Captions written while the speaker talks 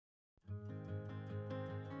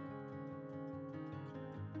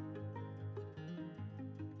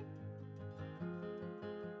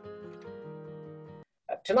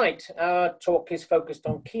Tonight, our talk is focused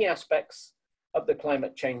on key aspects of the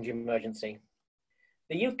climate change emergency.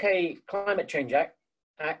 The UK Climate Change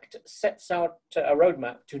Act sets out a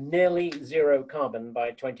roadmap to nearly zero carbon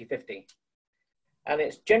by 2050. And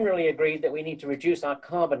it's generally agreed that we need to reduce our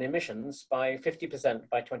carbon emissions by 50%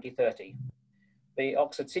 by 2030. The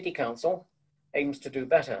Oxford City Council aims to do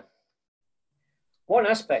better. One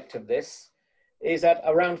aspect of this is that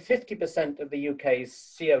around 50% of the UK's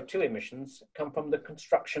CO2 emissions come from the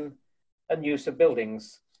construction and use of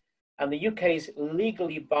buildings. And the UK's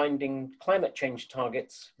legally binding climate change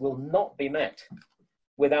targets will not be met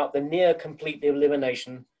without the near complete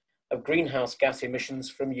elimination of greenhouse gas emissions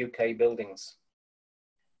from UK buildings.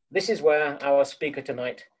 This is where our speaker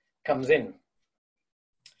tonight comes in.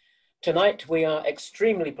 Tonight, we are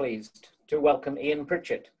extremely pleased to welcome Ian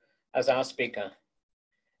Pritchett as our speaker.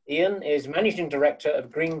 Ian is Managing Director of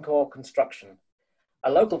Greencore Construction,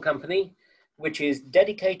 a local company which is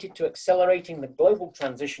dedicated to accelerating the global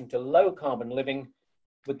transition to low carbon living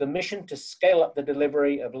with the mission to scale up the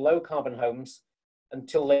delivery of low carbon homes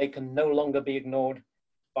until they can no longer be ignored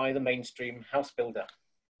by the mainstream house builder.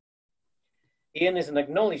 Ian is an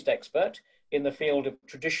acknowledged expert in the field of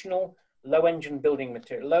traditional low energy building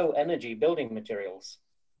materials.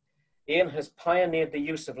 Ian has pioneered the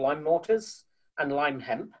use of lime mortars and lime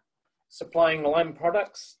hemp, supplying lime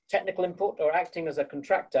products, technical input, or acting as a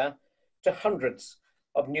contractor to hundreds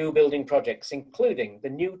of new building projects, including the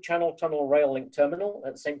new Channel Tunnel Rail Link Terminal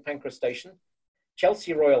at St Pancras Station,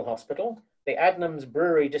 Chelsea Royal Hospital, the Adnams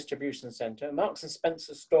Brewery Distribution Centre, Marks and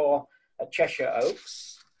Spencer store at Cheshire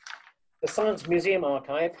Oaks, the Science Museum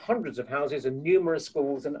Archive, hundreds of houses and numerous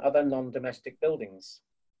schools and other non-domestic buildings.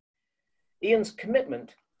 Ian's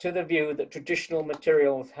commitment to the view that traditional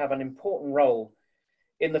materials have an important role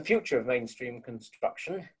in the future of mainstream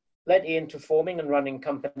construction led Ian to forming and running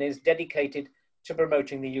companies dedicated to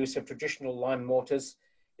promoting the use of traditional lime mortars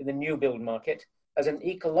in the new build market as an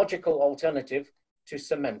ecological alternative to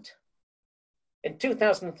cement. In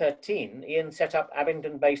 2013, Ian set up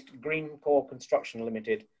Abingdon-based Greencore Construction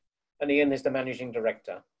Limited, and Ian is the managing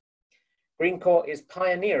director. Greencore is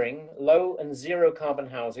pioneering low and zero carbon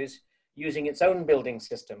houses using its own building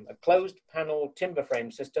system, a closed panel timber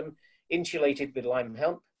frame system insulated with lime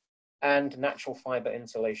hemp and natural fiber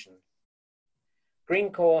insulation.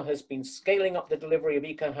 Greencore has been scaling up the delivery of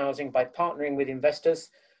eco-housing by partnering with investors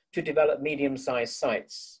to develop medium-sized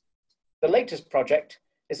sites. The latest project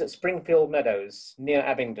is at Springfield Meadows near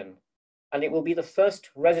Abingdon, and it will be the first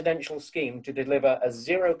residential scheme to deliver a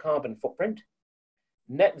zero carbon footprint,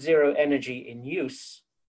 net zero energy in use,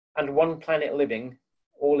 and one planet living,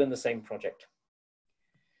 all in the same project.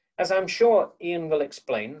 As I'm sure Ian will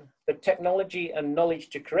explain, the technology and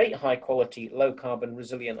knowledge to create high quality, low carbon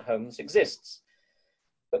resilient homes exists,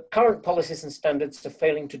 but current policies and standards are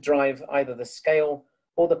failing to drive either the scale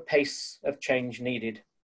or the pace of change needed.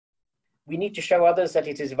 We need to show others that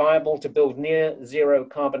it is viable to build near zero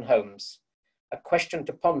carbon homes. A question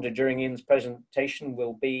to ponder during Ian's presentation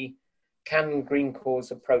will be, can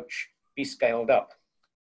Greencore's approach be scaled up?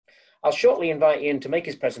 I'll shortly invite Ian to make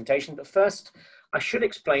his presentation, but first I should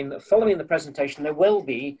explain that following the presentation, there will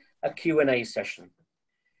be a Q&A session.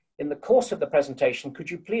 In the course of the presentation,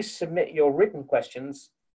 could you please submit your written questions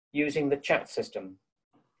using the chat system?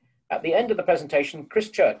 At the end of the presentation, Chris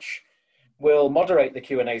Church will moderate the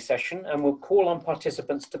Q&A session and will call on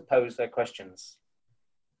participants to pose their questions.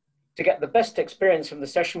 To get the best experience from the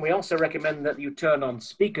session, we also recommend that you turn on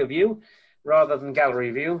speaker view rather than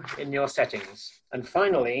gallery view in your settings. And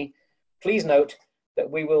finally, please note that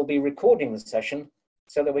we will be recording the session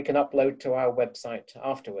so that we can upload to our website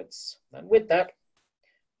afterwards. And with that,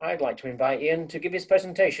 I'd like to invite Ian to give his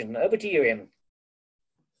presentation. Over to you, Ian.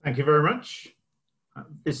 Thank you very much.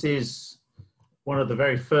 This is one of the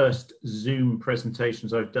very first Zoom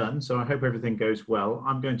presentations I've done, so I hope everything goes well.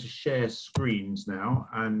 I'm going to share screens now,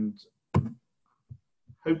 and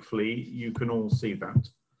hopefully you can all see that.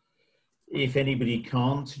 If anybody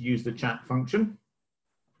can't, use the chat function.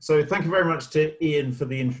 So thank you very much to Ian for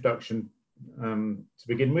the introduction to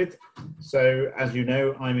begin with. So as you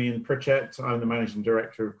know, I'm Ian Pritchett. I'm the Managing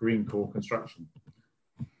Director of Greencore Construction.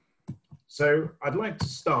 So I'd like to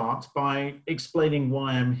start by explaining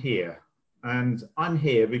why I'm here. And I'm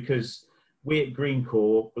here because we at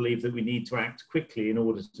Greencore believe that we need to act quickly in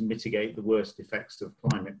order to mitigate the worst effects of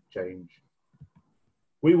climate change.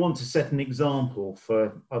 We want to set an example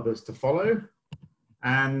for others to follow,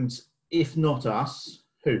 and if not us,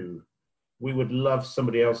 who? We would love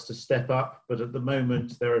somebody else to step up, but at the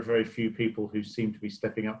moment there are very few people who seem to be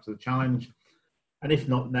stepping up to the challenge. And if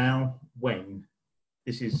not now, when?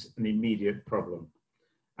 This is an immediate problem.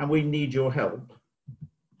 And we need your help.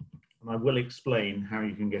 And I will explain how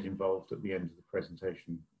you can get involved at the end of the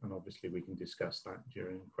presentation. And obviously we can discuss that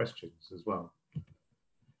during questions as well.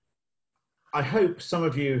 I hope some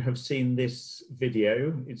of you have seen this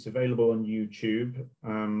video. It's available on YouTube.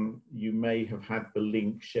 You may have had the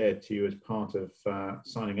link shared to you as part of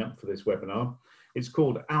signing up for this webinar. It's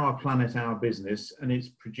called Our Planet, Our Business, and it's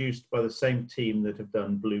produced by the same team that have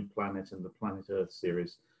done Blue Planet and the Planet Earth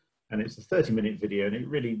series. And it's a 30-minute video, and it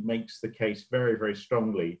really makes the case very, very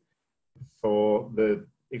strongly for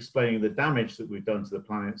explaining the damage that we've done to the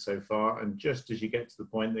planet so far. And just as you get to the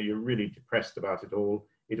point that you're really depressed about it all,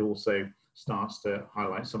 it also starts to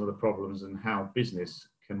highlight some of the problems and how business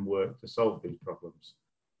can work to solve these problems.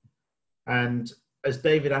 And as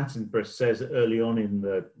David Attenborough says early on in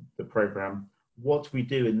the program, what we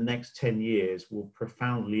do in the next 10 years will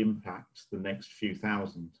profoundly impact the next few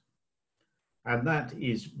thousand. And that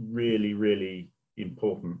is really, really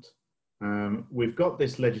important. We've got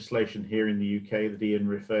this legislation here in the UK that Ian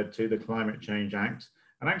referred to, the Climate Change Act,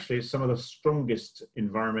 and actually it's some of the strongest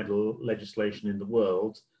environmental legislation in the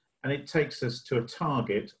world, and it takes us to a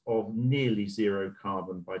target of nearly zero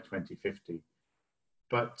carbon by 2050.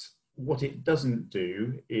 But what it doesn't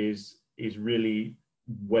do is really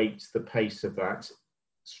weight the pace of that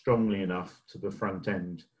strongly enough to the front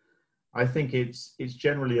end. I think it's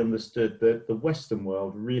generally understood that the Western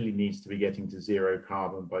world really needs to be getting to zero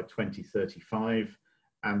carbon by 2035,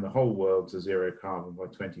 and the whole world to zero carbon by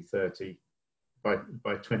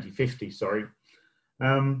 2050, sorry.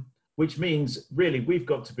 Which means really we've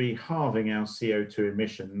got to be halving our CO2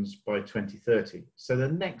 emissions by 2030. So the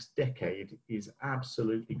next decade is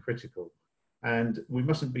absolutely critical. And we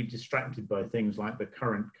mustn't be distracted by things like the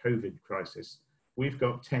current COVID crisis. We've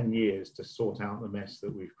got 10 years to sort out the mess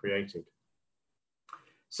that we've created.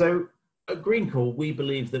 So at Greencore, we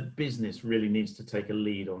believe that business really needs to take a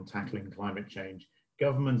lead on tackling climate change.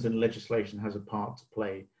 Government and legislation has a part to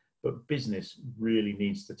play, but business really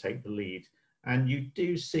needs to take the lead. And you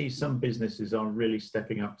do see some businesses are really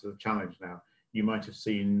stepping up to the challenge now. You might have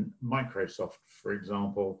seen Microsoft, for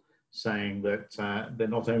example, saying that they're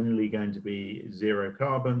not only going to be zero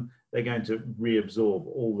carbon, they're going to reabsorb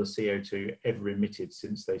all the CO2 ever emitted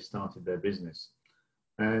since they started their business.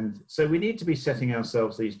 And so we need to be setting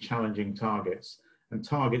ourselves these challenging targets, and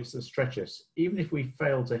targets that stretch us. Even if we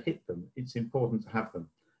fail to hit them, it's important to have them.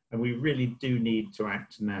 And we really do need to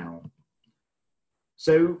act now.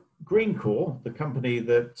 So Greencore, the company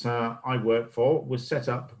that I work for, was set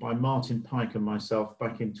up by Martin Pike and myself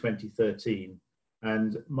back in 2013.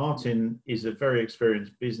 And Martin is a very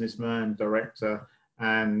experienced businessman, director,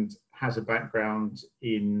 and has a background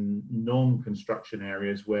in non-construction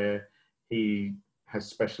areas where he has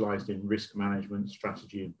specialized in risk management,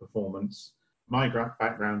 strategy, and performance. My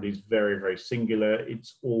background is very, very singular.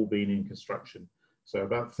 It's all been in construction. So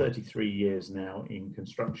about 33 years now in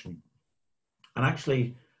construction. And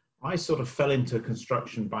actually, I sort of fell into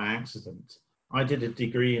construction by accident. I did a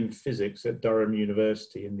degree in physics at Durham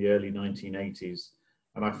University in the early 1980s,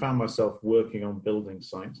 and I found myself working on building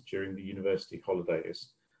sites during the university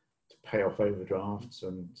holidays to pay off overdrafts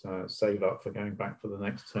and save up for going back for the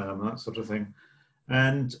next term, that sort of thing.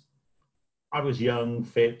 And I was young,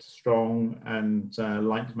 fit, strong, and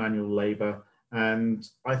liked manual labor. And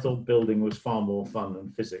I thought building was far more fun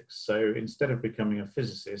than physics. So instead of becoming a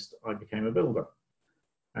physicist, I became a builder.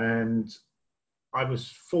 And I was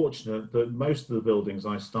fortunate that most of the buildings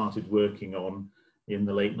I started working on in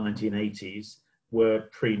the late 1980s were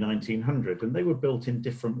pre-1900, and they were built in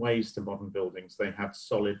different ways to modern buildings. They had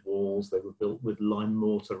solid walls, they were built with lime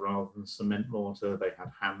mortar rather than cement mortar, they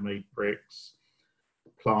had handmade bricks,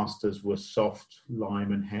 plasters were soft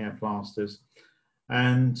lime and hair plasters.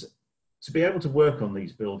 And to be able to work on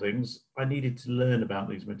these buildings, I needed to learn about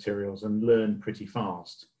these materials and learn pretty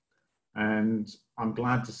fast. And I'm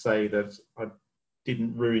glad to say that I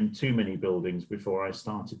didn't ruin too many buildings before I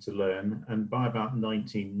started to learn. And by about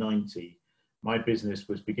 1990, my business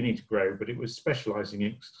was beginning to grow, but it was specializing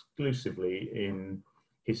exclusively in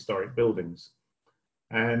historic buildings.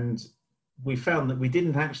 And we found that we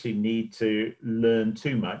didn't actually need to learn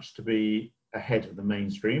too much to be ahead of the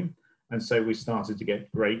mainstream. And so we started to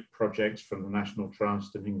get great projects from the National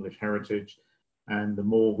Trust and English Heritage. And the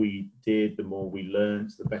more we did, the more we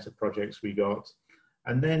learned, the better projects we got.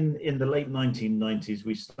 And then in the late 1990s,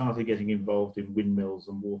 we started getting involved in windmills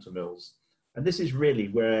and water mills. And this is really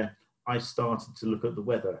where I started to look at the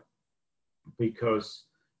weather, because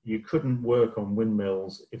you couldn't work on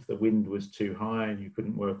windmills if the wind was too high, and you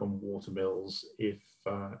couldn't work on water mills if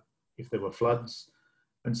there were floods.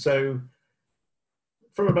 And so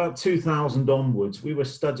from about 2000 onwards, we were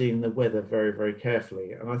studying the weather very, very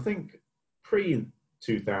carefully. And I think pre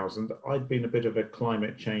 2000, I'd been a bit of a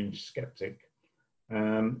climate change skeptic.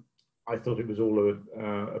 I thought it was all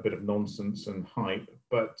a bit of nonsense and hype,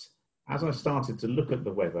 but as I started to look at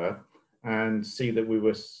the weather and see that we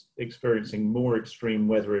were experiencing more extreme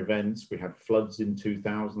weather events, we had floods in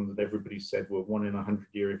 2000 that everybody said were 1 in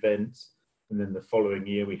 100-year events, and then the following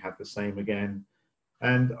year we had the same again.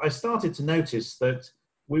 And I started to notice that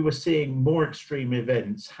we were seeing more extreme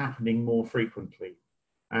events happening more frequently.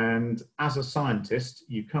 And as a scientist,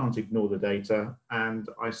 you can't ignore the data, and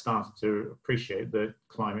I started to appreciate that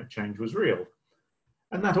climate change was real.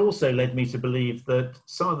 And that also led me to believe that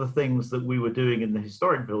some of the things that we were doing in the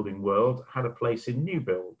historic building world had a place in new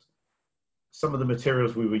build. Some of the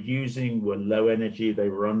materials we were using were low energy, they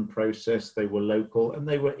were unprocessed, they were local, and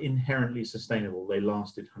they were inherently sustainable. They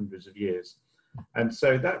lasted hundreds of years. And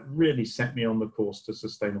so that really set me on the course to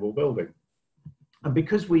sustainable building. And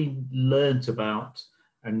because we learnt about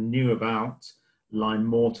and knew about lime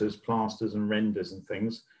mortars, plasters and renders and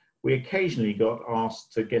things, we occasionally got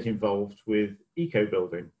asked to get involved with eco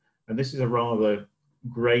building. And this is a rather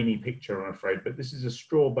grainy picture, I'm afraid, but this is a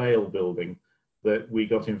straw bale building that we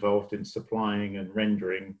got involved in supplying and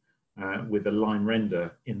rendering with a lime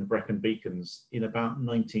render in the Brecon Beacons in about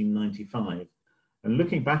 1995. And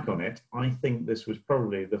looking back on it, I think this was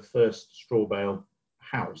probably the first straw bale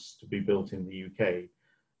house to be built in the UK.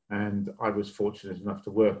 And I was fortunate enough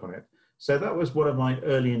to work on it. So that was one of my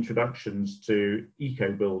early introductions to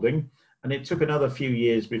eco building. And it took another few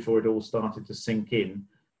years before it all started to sink in.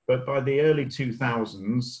 But by the early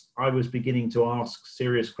 2000s, I was beginning to ask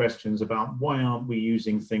serious questions about why aren't we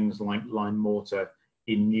using things like lime mortar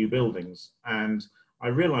in new buildings? And I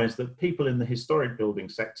realized that people in the historic building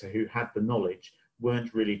sector who had the knowledge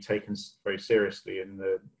weren't really taken very seriously in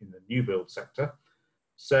the new build sector.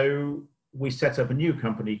 So we set up a new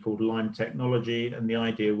company called Lime Technology, and the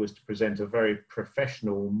idea was to present a very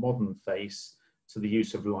professional, modern face to the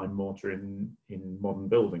use of lime mortar in modern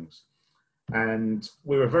buildings. And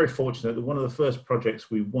we were very fortunate that one of the first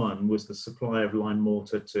projects we won was the supply of lime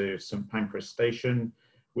mortar to St Pancras Station,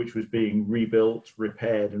 which was being rebuilt,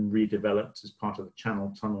 repaired and redeveloped as part of the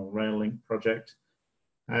Channel Tunnel Rail Link project.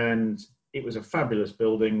 And it was a fabulous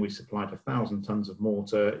building. We supplied 1,000 tons of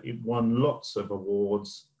mortar. It won lots of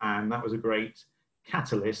awards, and that was a great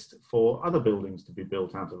catalyst for other buildings to be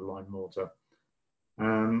built out of lime mortar.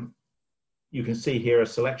 You can see here a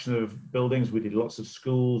selection of buildings. We did lots of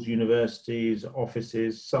schools, universities,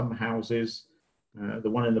 offices, some houses. The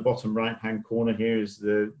one in the bottom right-hand corner here is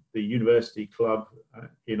the University Club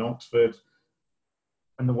in Oxford.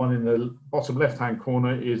 And the one in the bottom left-hand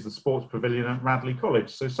corner is the Sports Pavilion at Radley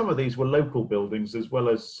College. So some of these were local buildings, as well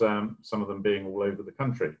as some of them being all over the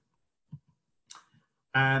country.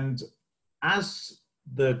 And as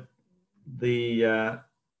the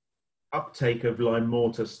uptake of lime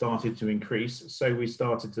mortar started to increase, so we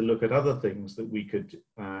started to look at other things that we could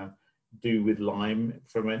do with lime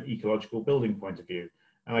from an ecological building point of view.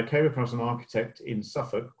 And I came across an architect in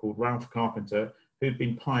Suffolk called Ralph Carpenter, who'd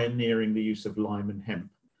been pioneering the use of lime and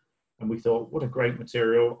hemp. And we thought, what a great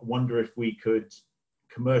material. I wonder if we could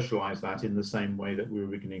commercialize that in the same way that we were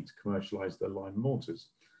beginning to commercialize the lime mortars.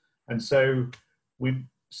 And so we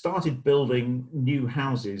started building new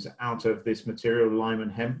houses out of this material, lime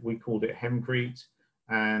and hemp. We called it hempcrete.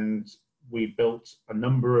 And we built a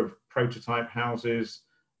number of prototype houses.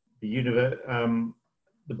 The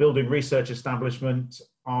building research establishment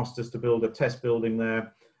asked us to build a test building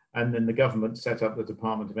there. And then the government set up the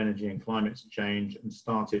Department of Energy and Climate Change and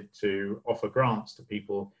started to offer grants to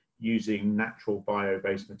people using natural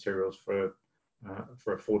bio-based materials for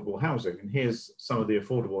affordable housing. And here's some of the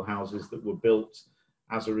affordable houses that were built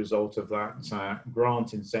as a result of that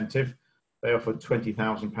grant incentive. They offered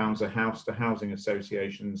 £20,000 a house to housing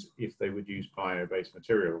associations if they would use bio-based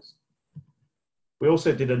materials. We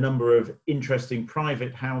also did a number of interesting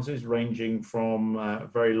private houses, ranging from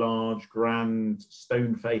very large, grand,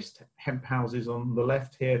 stone-faced hemp houses on the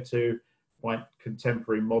left here to quite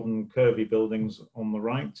contemporary, modern, curvy buildings on the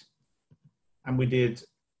right. And we did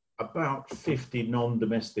about 50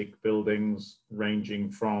 non-domestic buildings,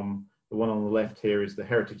 ranging from the one on the left here is the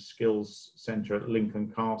Heritage Skills Centre at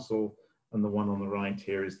Lincoln Castle, and the one on the right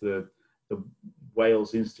here is the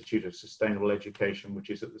Wales Institute of Sustainable Education, which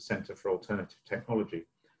is at the Centre for Alternative Technology.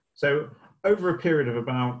 So over a period of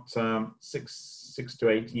about six to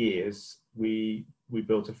 8 years, we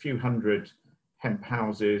built a few hundred hemp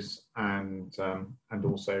houses and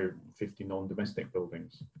also 50 non-domestic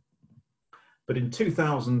buildings. But in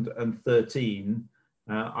 2013,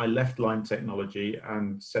 I left Lime Technology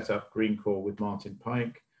and set up Greencore with Martin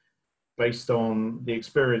Pike. based on the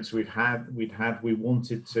experience we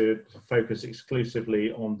wanted to focus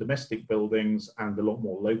exclusively on domestic buildings and a lot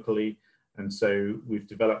more locally. And so we've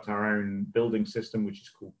developed our own building system, which is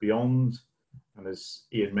called Beyond. And as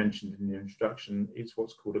Ian mentioned in the introduction, it's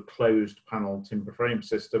what's called a closed panel timber frame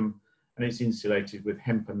system, and it's insulated with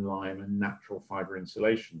hemp and lime and natural fibre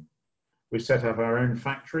insulation. We set up our own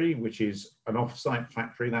factory, which is an off-site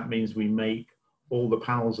factory. That means we make all the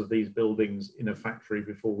panels of these buildings in a factory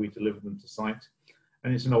before we deliver them to site.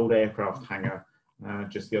 And it's an old aircraft hangar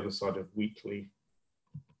just the other side of Wheatley.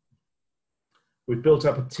 We've built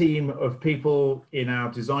up a team of people in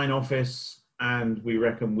our design office, and we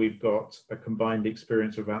reckon we've got a combined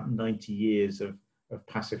experience of about 90 years of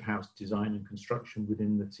passive house design and construction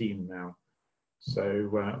within the team now. So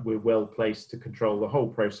we're well placed to control the whole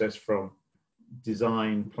process from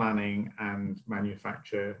design, planning and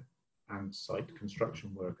manufacture and site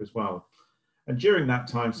construction work as well. And during that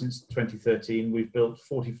time, since 2013, we've built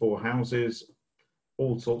 44 houses,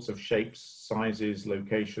 all sorts of shapes, sizes,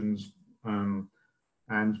 locations,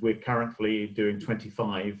 and we're currently doing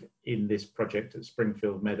 25 in this project at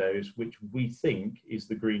Springfield Meadows, which we think is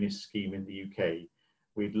the greenest scheme in the UK.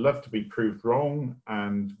 We'd love to be proved wrong,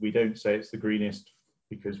 and we don't say it's the greenest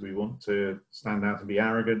because we want to stand out and be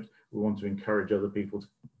arrogant. We want to encourage other people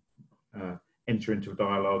to enter into a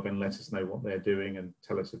dialogue and let us know what they're doing and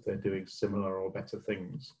tell us if they're doing similar or better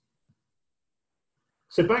things.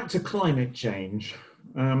 So back to climate change.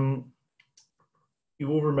 You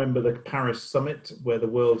all remember the Paris summit, where the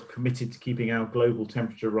world committed to keeping our global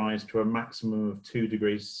temperature rise to a maximum of 2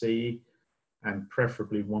 degrees C and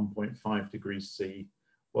preferably 1.5 degrees C.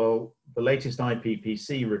 Well, the latest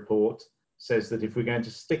IPCC report says that if we're going to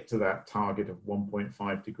stick to that target of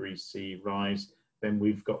 1.5 degrees C rise, then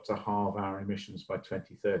we've got to halve our emissions by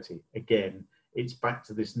 2030. Again, it's back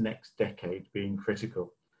to this next decade being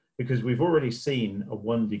critical, because we've already seen a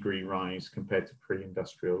 1 degree rise compared to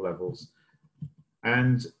pre-industrial levels.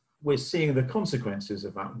 And we're seeing the consequences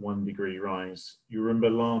of that 1 degree rise. You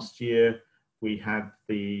remember last year, we had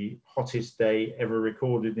the hottest day ever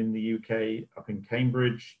recorded in the UK up in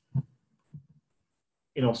Cambridge.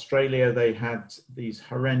 In Australia, they had these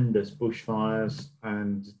horrendous bushfires,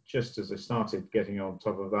 and just as they started getting on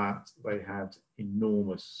top of that, they had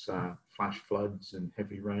enormous flash floods and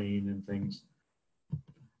heavy rain and things.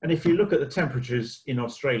 And if you look at the temperatures in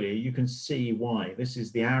Australia, you can see why. This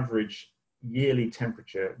is the average yearly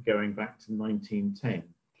temperature going back to 1910.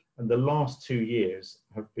 And the last 2 years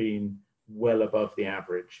have been well above the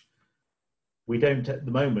average. We don't at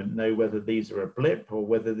the moment know whether these are a blip or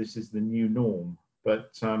whether this is the new norm.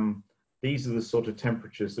 But these are the sort of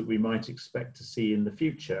temperatures that we might expect to see in the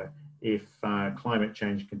future if climate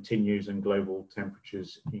change continues and global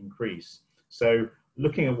temperatures increase. So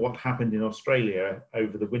looking at what happened in Australia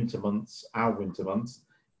over the winter months, our winter months,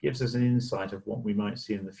 gives us an insight of what we might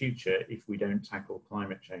see in the future if we don't tackle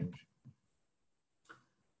climate change.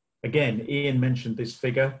 Again, Ian mentioned this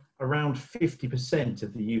figure. Around 50%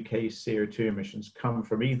 of the UK's CO2 emissions come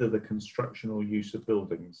from either the construction or use of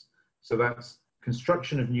buildings. So that's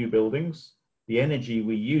construction of new buildings, the energy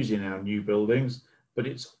we use in our new buildings, but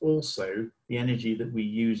it's also the energy that we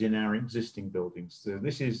use in our existing buildings. So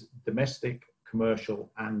this is domestic,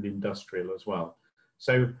 commercial, and industrial as well.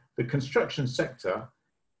 So the construction sector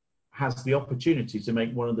has the opportunity to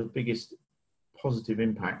make one of the biggest positive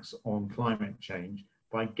impacts on climate change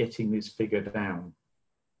by getting this figure down.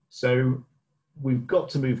 So we've got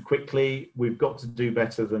to move quickly. We've got to do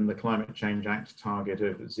better than the Climate Change Act target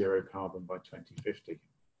of zero carbon by 2050.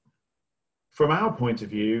 From our point of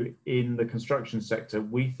view, in the construction sector,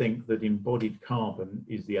 we think that embodied carbon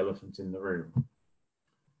is the elephant in the room.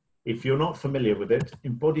 If you're not familiar with it,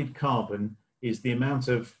 embodied carbon is the amount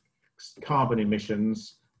of carbon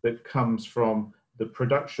emissions that comes from the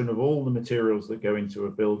production of all the materials that go into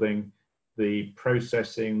a building, the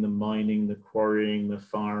processing, the mining, the quarrying, the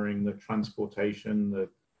firing, the transportation,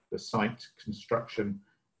 the site construction,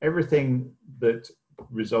 everything that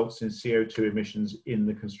results in CO2 emissions in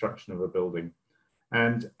the construction of a building.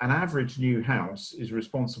 And an average new house is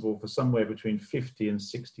responsible for somewhere between 50 and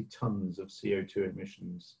 60 tons of CO2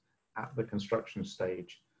 emissions at the construction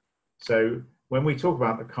stage. So when we talk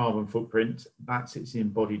about the carbon footprint, that's its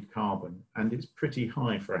embodied carbon, and it's pretty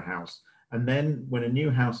high for a house. And then when a new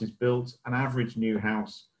house is built, an average new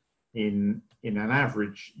house in an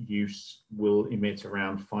average use will emit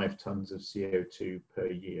around 5 tons of CO2 per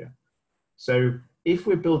year. So if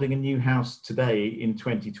we're building a new house today in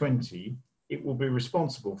 2020, it will be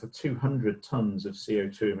responsible for 200 tons of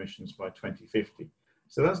CO2 emissions by 2050.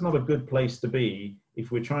 So that's not a good place to be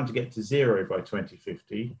if we're trying to get to zero by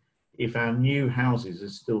 2050. if our new houses are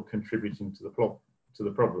still contributing to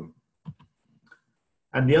the problem.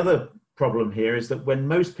 And the other problem here is that when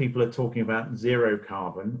most people are talking about zero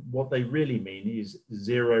carbon, what they really mean is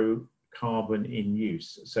zero carbon in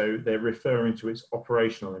use. So they're referring to its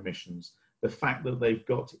operational emissions, the fact that they've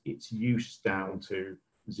got its use down to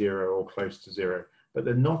zero or close to zero, but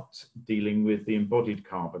they're not dealing with the embodied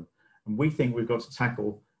carbon. And we think we've got to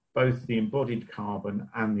tackle both the embodied carbon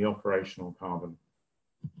and the operational carbon.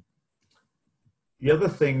 The other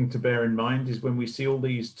thing to bear in mind is when we see all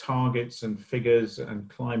these targets and figures and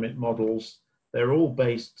climate models, they're all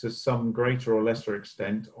based to some greater or lesser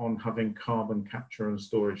extent on having carbon capture and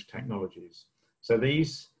storage technologies. So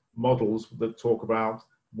these models that talk about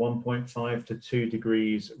 1.5 to 2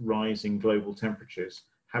 degrees rise in global temperatures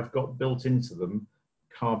have got built into them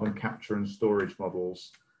carbon capture and storage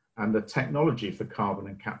models, and the technology for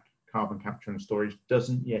carbon capture and storage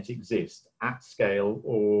doesn't yet exist at scale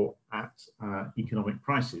or at economic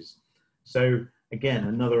prices. So again,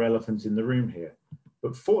 another elephant in the room here.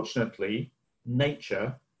 But fortunately,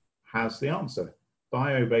 nature has the answer.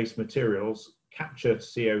 Bio-based materials capture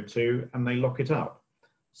CO2 and they lock it up.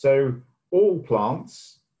 So all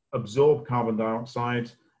plants absorb carbon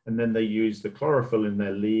dioxide, and then they use the chlorophyll in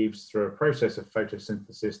their leaves through a process of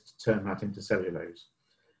photosynthesis to turn that into cellulose.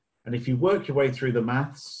 And if you work your way through the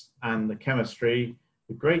maths and the chemistry,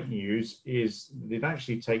 the great news is that it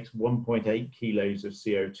actually takes 1.8 kilos of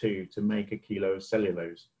CO2 to make a kilo of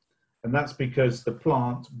cellulose. And that's because the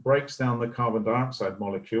plant breaks down the carbon dioxide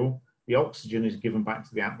molecule, the oxygen is given back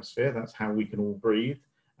to the atmosphere, that's how we can all breathe,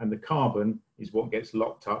 and the carbon is what gets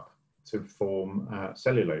locked up to form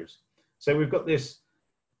cellulose. So we've got this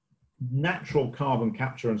natural carbon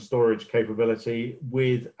capture and storage capability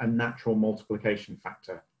with a natural multiplication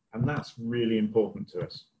factor. And that's really important to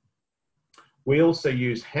us. We also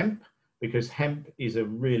use hemp because hemp is a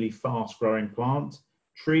really fast growing plant.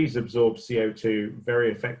 Trees absorb CO2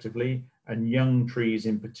 very effectively, and young trees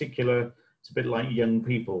in particular, it's a bit like young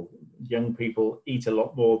people. Young people eat a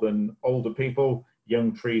lot more than older people.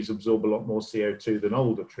 Young trees absorb a lot more CO2 than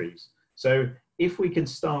older trees. So if we can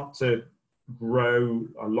start to grow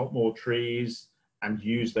a lot more trees and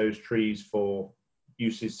use those trees for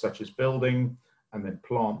uses such as building, and then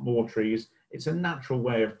plant more trees, it's a natural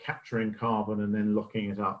way of capturing carbon and then locking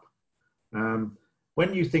it up.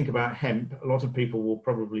 When you think about hemp, a lot of people will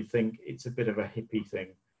probably think it's a bit of a hippie thing.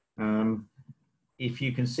 If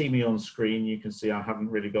you can see me on screen, you can see I haven't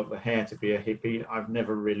really got the hair to be a hippie. I've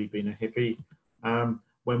never really been a hippie.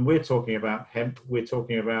 When we're talking about hemp, we're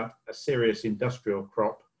talking about a serious industrial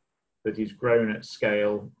crop that is grown at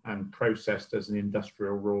scale and processed as an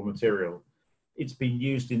industrial raw material. It's been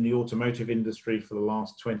used in the automotive industry for the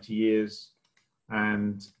last 20 years.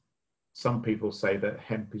 And some people say that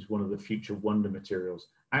hemp is one of the future wonder materials.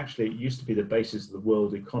 Actually, it used to be the basis of the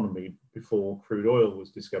world economy before crude oil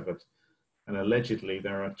was discovered. And allegedly,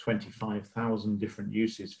 there are 25,000 different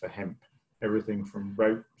uses for hemp. Everything from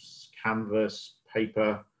ropes, canvas,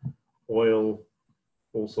 paper, oil,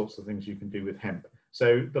 all sorts of things you can do with hemp.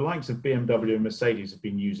 So the likes of BMW and Mercedes have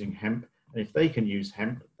been using hemp. And if they can use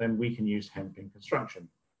hemp, then we can use hemp in construction.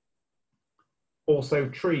 Also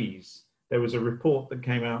trees. There was a report that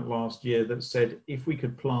came out last year that said if we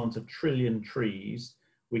could plant 1 trillion trees,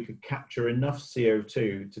 we could capture enough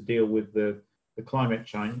CO2 to deal with the climate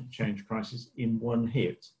change crisis in one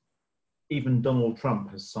hit. Even Donald Trump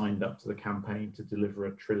has signed up to the campaign to deliver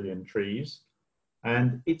 1 trillion trees.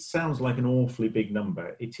 And it sounds like an awfully big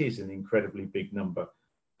number. It is an incredibly big number.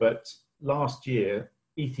 But last year,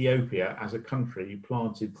 Ethiopia as a country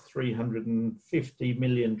planted 350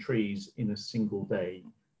 million trees in a single day.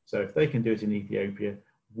 So if they can do it in Ethiopia,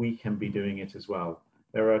 we can be doing it as well.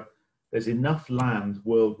 There's enough land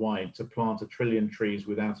worldwide to plant 1 trillion trees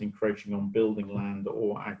without encroaching on building land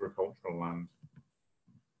or agricultural land.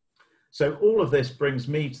 So all of this brings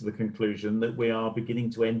me to the conclusion that we are beginning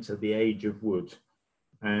to enter the age of wood.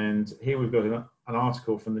 And here we've got an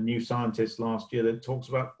article from the New Scientist last year that talks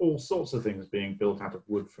about all sorts of things being built out of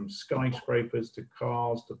wood, from skyscrapers to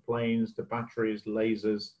cars to planes to batteries,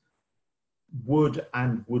 lasers. Wood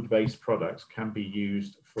and wood-based products can be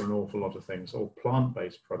used for an awful lot of things, or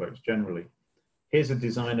plant-based products generally. Here's a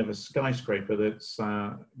design of a skyscraper that's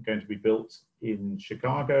going to be built in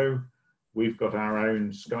Chicago. We've got our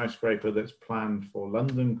own skyscraper that's planned for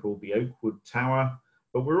London called the Oakwood Tower,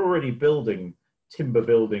 but we're already building timber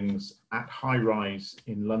buildings at high rise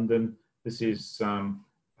in London. This is, I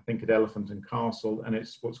think, at Elephant and Castle, and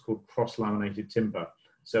it's what's called cross-laminated timber.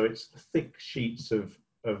 So it's thick sheets of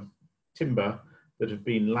timber that have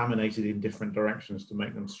been laminated in different directions to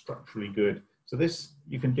make them structurally good, So this,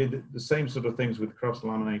 you can do the same sort of things with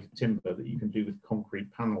cross-laminated timber that you can do with concrete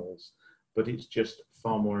panels, but it's just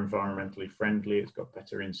far more environmentally friendly. It's got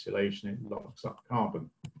better insulation. It locks up carbon.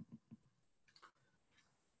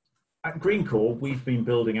 At Greencore, we've been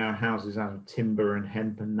building our houses out of timber and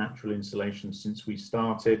hemp and natural insulation since we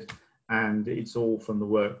started. And it's all from the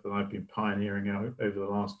work that I've been pioneering over the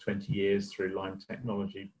last 20 years through lime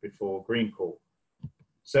technology before Greencore.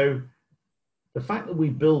 So the fact that we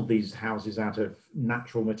build these houses out of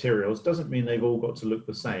natural materials doesn't mean they've all got to look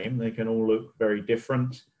the same. They can all look very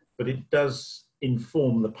different, but it does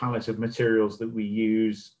inform the palette of materials that we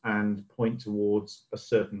use and point towards a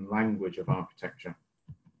certain language of architecture.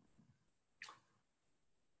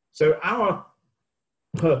 So our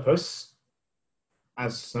purpose,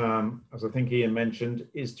 as I think Ian mentioned,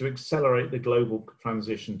 is to accelerate the global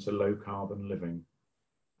transition to low carbon living.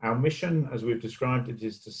 Our mission, as we've described it,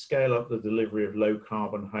 is to scale up the delivery of low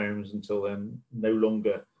carbon homes until they're no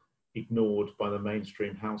longer ignored by the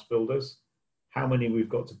mainstream house builders. How many we've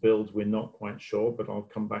got to build, we're not quite sure, but I'll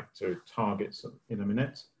come back to targets in a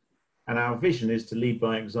minute. And our vision is to lead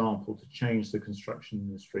by example to change the construction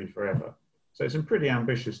industry forever. So some pretty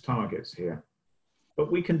ambitious targets here,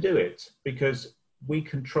 but we can do it because we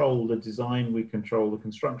control the design, we control the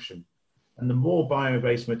construction. And the more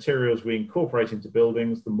bio-based materials we incorporate into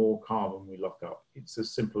buildings, the more carbon we lock up. It's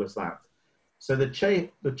as simple as that. So the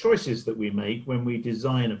choices that we make when we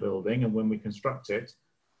design a building and when we construct it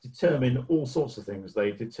determine all sorts of things.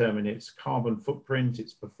 They determine its carbon footprint,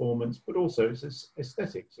 its performance, but also its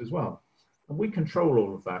aesthetics as well. And we control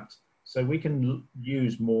all of that. So we can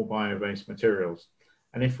use more bio-based materials.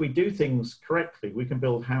 And if we do things correctly, we can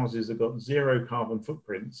build houses that got zero carbon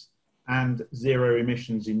footprints and zero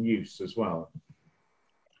emissions in use as well.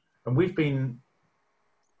 And we've been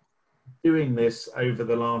doing this over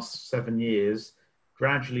the last 7 years,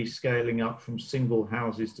 gradually scaling up from single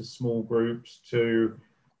houses to small groups to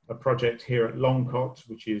a project here at Longcott,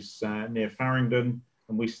 which is near Farringdon.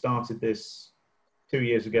 And we started this 2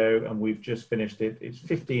 years ago and we've just finished it. It's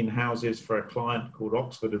 15 houses for a client called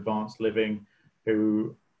Oxford Advanced Living,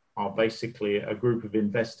 who are basically a group of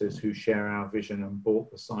investors who share our vision and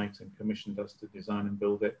bought the site and commissioned us to design and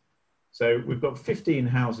build it. So we've got 15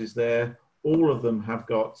 houses there. All of them have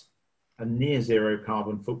got a near zero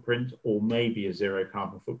carbon footprint or maybe a zero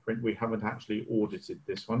carbon footprint. We haven't actually audited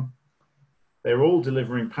this one. They're all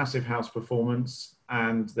delivering passive house performance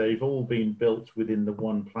and they've all been built within the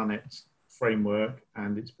One Planet framework,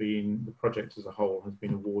 and the project as a whole has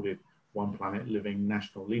been awarded One Planet Living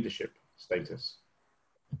National Leadership status.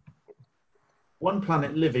 One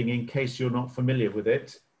Planet Living, in case you're not familiar with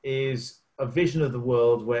it, is a vision of the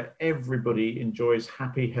world where everybody enjoys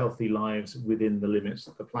happy, healthy lives within the limits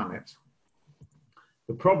of the planet.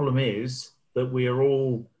 The problem is that we are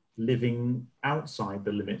all living outside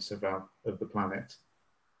the limits of the planet.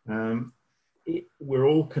 We're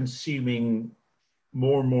all consuming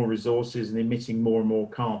more and more resources and emitting more and more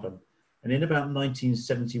carbon. And in about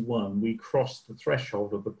 1971, we crossed the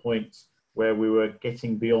threshold of the point where we were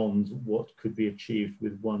getting beyond what could be achieved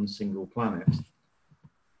with one single planet.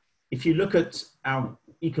 If you look at our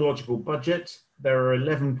ecological budget, there are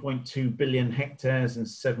 11.2 billion hectares and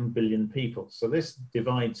 7 billion people. So this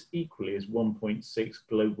divides equally as 1.6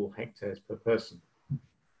 global hectares per person.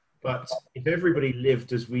 But if everybody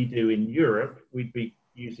lived as we do in Europe, we'd be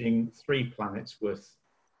using 3 planets worth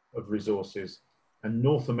of resources. And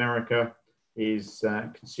North America is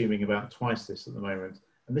consuming about twice this at the moment.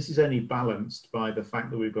 And this is only balanced by the fact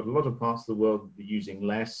that we've got a lot of parts of the world that are using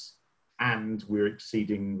less and we're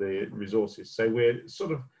exceeding the resources. So we're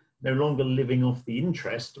sort of no longer living off the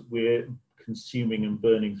interest, we're consuming and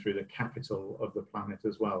burning through the capital of the planet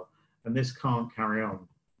as well. And this can't carry on.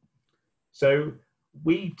 So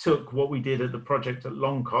we took what we did at the project at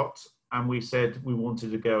Longcott and we said we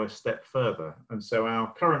wanted to go a step further. And so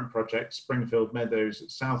our current project, Springfield Meadows at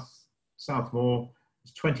Southmoor,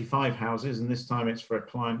 is 25 houses, and this time it's for a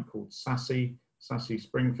client called Sassy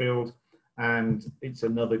Springfield, and it's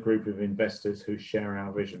another group of investors who share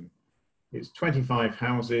our vision. It's 25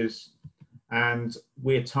 houses, and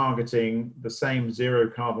we're targeting the same zero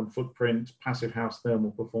carbon footprint, passive house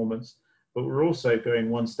thermal performance, but we're also going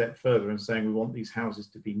one step further and saying we want these houses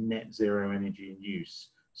to be net zero energy in use.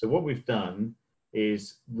 So what we've done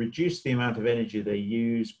is reduce the amount of energy they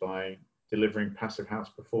use by delivering passive house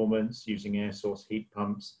performance, using air source heat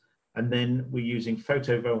pumps, and then we're using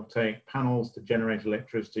photovoltaic panels to generate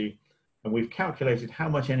electricity. And we've calculated how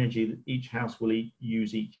much energy each house will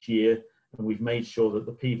use each year, and we've made sure that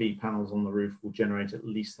the PV panels on the roof will generate at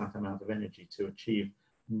least that amount of energy to achieve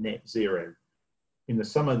net zero. in the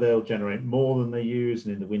summer they'll generate more than they use,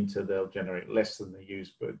 and in the winter they'll generate less than they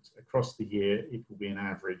use, but across the year it will be an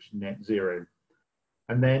average net zero.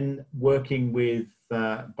 And then working with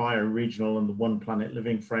Bioregional and the One Planet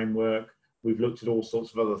Living framework, we've looked at all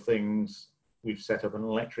sorts of other things. We've set up an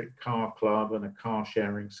electric car club and a car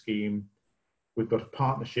sharing scheme. We've got a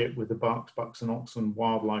partnership with the Berks, Bucks and Oxen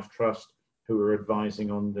Wildlife Trust, who are advising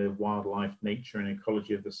on the wildlife, nature and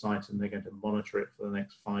ecology of the site, and they're going to monitor it for the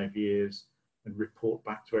next 5 years and report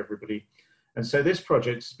back to everybody. And so this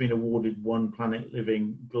project has been awarded One Planet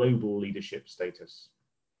Living global leadership status.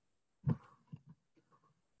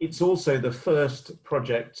 It's also the first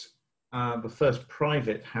project, the first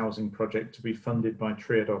private housing project to be funded by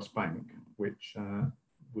Triodos Bank, which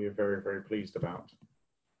we're very, very pleased about.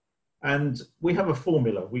 And we have a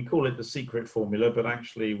formula. We call it the secret formula, but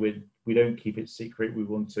actually we don't keep it secret. We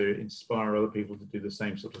want to inspire other people to do the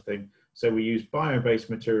same sort of thing. So we use bio-based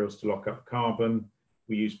materials to lock up carbon.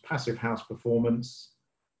 We use passive house performance,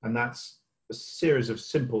 and that's a series of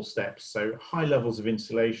simple steps. So high levels of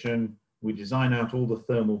insulation. We design out all the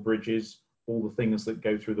thermal bridges, all the things that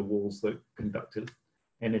go through the walls that conduct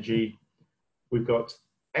energy. We've got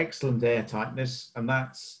excellent air tightness, and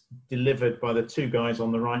that's delivered by the two guys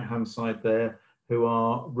on the right hand side there, who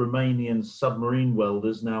are Romanian submarine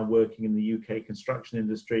welders now working in the UK construction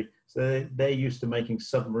industry. So they're used to making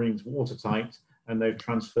submarines watertight, and they've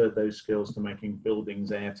transferred those skills to making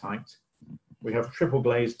buildings airtight. We have triple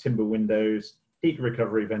glazed timber windows, heat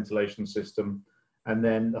recovery ventilation system, and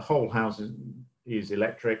then the whole house is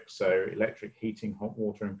electric, so electric heating, hot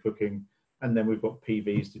water and cooking. And then we've got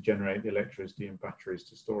PVs to generate the electricity and batteries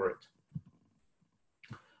to store it.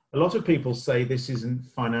 A lot of people say this isn't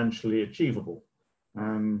financially achievable.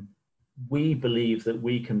 We believe that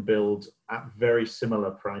we can build at very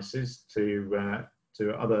similar prices to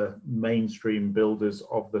other mainstream builders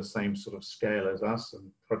of the same sort of scale as us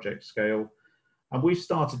and project scale. And we've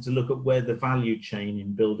started to look at where the value chain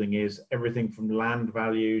in building is, everything from land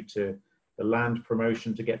value to the land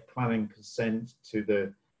promotion to get planning consent, to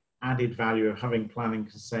the added value of having planning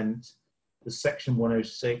consent, the Section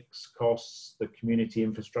 106 costs, the community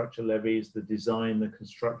infrastructure levies, the design, the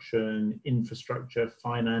construction, infrastructure,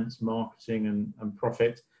 finance, marketing and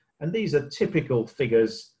profit. And these are typical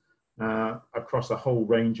figures across a whole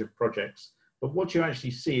range of projects. But what you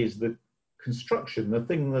actually see is the construction, the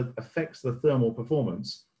thing that affects the thermal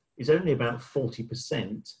performance, is only about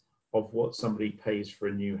 40% of what somebody pays for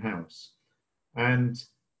a new house. And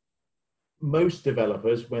most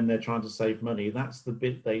developers, when they're trying to save money, that's the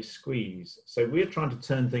bit they squeeze. So we're trying to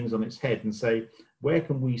turn things on its head and say, where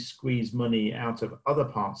can we squeeze money out of other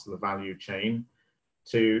parts of the value chain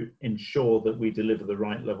to ensure that we deliver the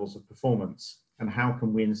right levels of performance? And how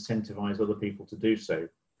can we incentivize other people to do so?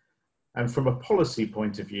 And from a policy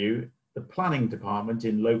point of view, the planning department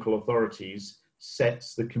in local authorities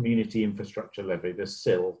sets the community infrastructure levy, the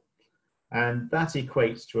SIL, and that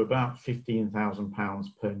equates to about £15,000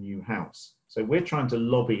 per new house. So we're trying to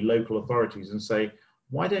lobby local authorities and say,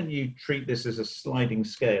 why don't you treat this as a sliding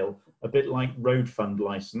scale, a bit like road fund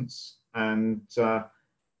license? And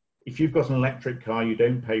if you've got an electric car, you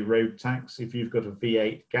don't pay road tax. If you've got a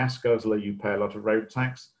V8 gas guzzler, you pay a lot of road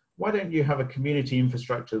tax. Why don't you have a community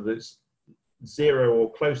infrastructure that's zero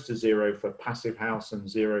or close to zero for passive house and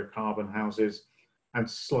zero carbon houses, and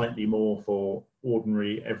slightly more for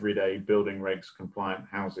ordinary everyday building regs compliant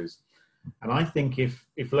houses? And I think if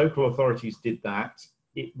local authorities did that,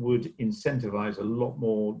 it would incentivize a lot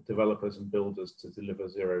more developers and builders to deliver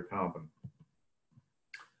zero carbon.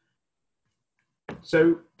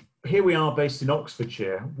 So here we are based in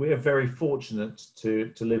Oxfordshire. We're very fortunate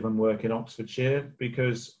to live and work in Oxfordshire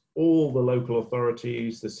because all the local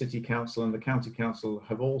authorities, the City Council and the County Council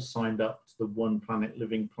have all signed up to the One Planet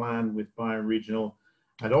Living Plan with Bioregional,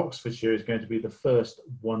 and Oxfordshire is going to be the first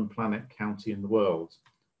One Planet county in the world.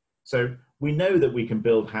 So we know that we can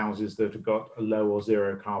build houses that have got a low or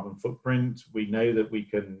zero carbon footprint. We know that we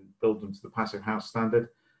can build them to the passive house standard.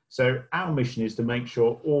 So our mission is to make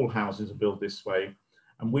sure all houses are built this way.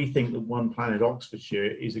 And we think that One Planet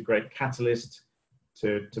Oxfordshire is a great catalyst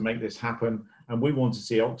to make this happen. And we want to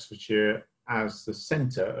see Oxfordshire as the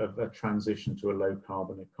centre of a transition to a low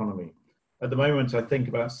carbon economy. At the moment, I think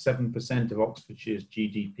about 7% of Oxfordshire's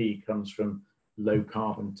GDP comes from low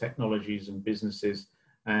carbon technologies and businesses,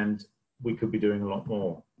 and we could be doing a lot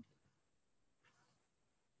more.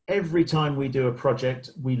 Every time we do a project,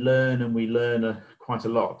 we learn, and we learn quite a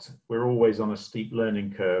lot. We're always on a steep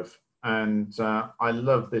learning curve. And I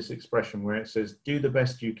love this expression where it says, do the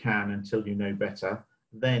best you can until you know better.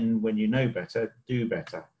 Then when you know better, do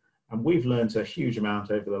better. And we've learned a huge amount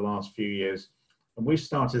over the last few years. And we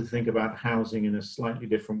started to think about housing in a slightly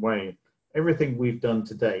different way. Everything we've done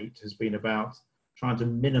to date has been about trying to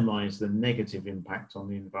minimize the negative impact on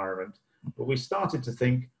the environment. But we started to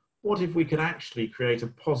think, what if we could actually create a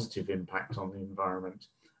positive impact on the environment?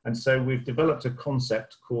 And so we've developed a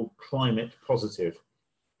concept called climate positive.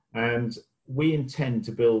 And we intend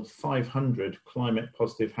to build 500 climate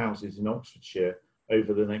positive houses in Oxfordshire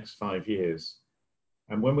over the next 5 years.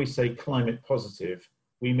 And when we say climate positive,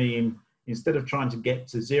 we mean instead of trying to get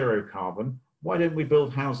to zero carbon, why don't we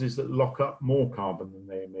build houses that lock up more carbon than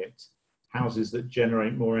they emit? Houses that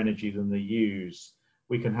generate more energy than they use.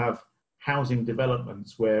 We can have housing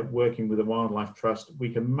developments where, working with the Wildlife Trust, we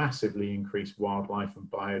can massively increase wildlife and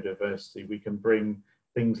biodiversity. We can bring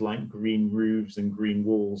things like green roofs and green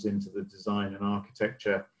walls into the design and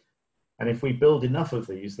architecture. And if we build enough of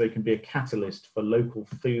these, they can be a catalyst for local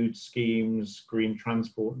food schemes, green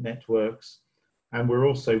transport networks. And we're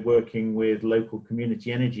also working with local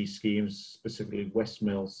community energy schemes, specifically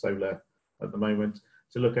Westmill Solar at the moment,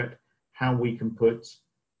 to look at how we can put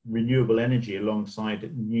renewable energy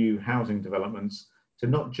alongside new housing developments to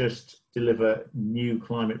not just deliver new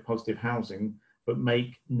climate positive housing, but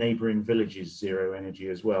make neighbouring villages zero energy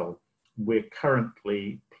as well. We're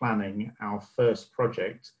currently planning our first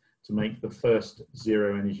project to make the first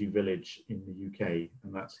zero energy village in the UK,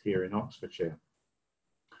 and that's here in Oxfordshire.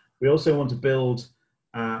 We also want to build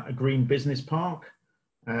a green business park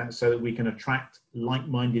so that we can attract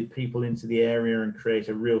like-minded people into the area and create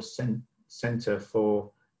a real centre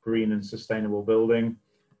for green and sustainable building.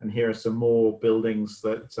 And here are some more buildings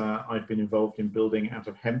that I've been involved in building out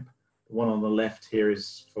of hemp. The one on the left here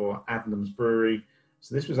is for Adnams Brewery.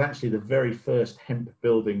 So this was actually the very first hemp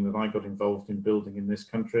building that I got involved in building in this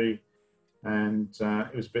country. And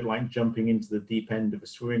it was a bit like jumping into the deep end of a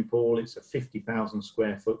swimming pool. It's a 50,000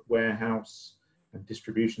 square foot warehouse and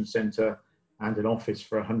distribution centre and an office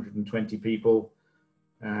for 120 people.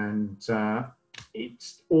 And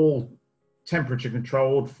it's all temperature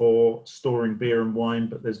controlled for storing beer and wine,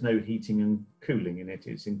 but there's no heating and cooling in it.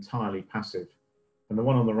 It's entirely passive. And the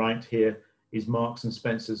one on the right here is Marks and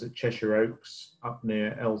Spencer's at Cheshire Oaks up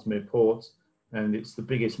near Ellesmere Port. And it's the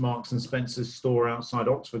biggest Marks and Spencer's store outside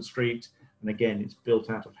Oxford Street. And again, it's built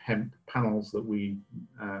out of hemp panels that we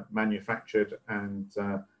manufactured and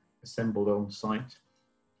assembled on site.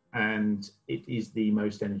 And it is the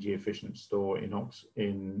most energy efficient store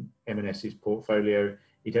in M&S's portfolio.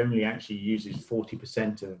 It only actually uses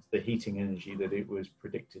 40% of the heating energy that it was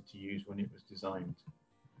predicted to use when it was designed.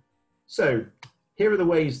 So here are the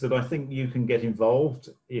ways that I think you can get involved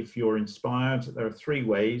if you're inspired. There are 3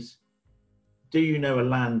 ways. Do you know a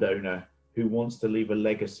landowner who wants to leave a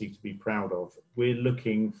legacy to be proud of? We're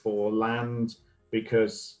looking for land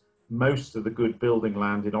because most of the good building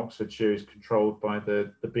land in Oxfordshire is controlled by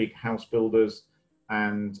the big house builders.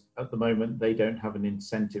 And at the moment, they don't have an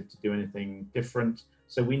incentive to do anything different.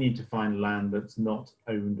 So we need to find land that's not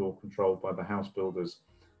owned or controlled by the house builders.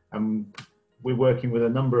 We're working with a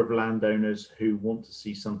number of landowners who want to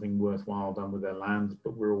see something worthwhile done with their land,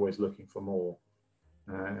 but we're always looking for more.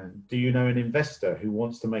 Do you know an investor who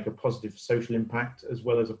wants to make a positive social impact as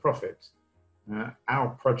well as a profit? Our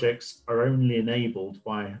projects are only enabled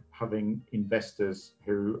by having investors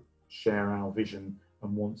who share our vision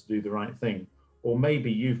and want to do the right thing. Or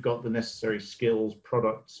maybe you've got the necessary skills,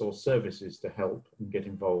 products or services to help and get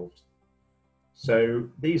involved. So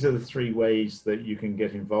these are the 3 ways that you can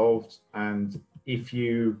get involved. And if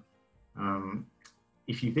you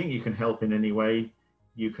think you can help in any way,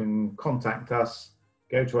 you can contact us,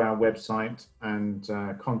 go to our website and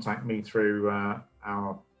contact me through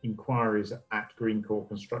our inquiries at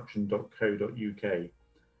greencoreconstruction.co.uk. And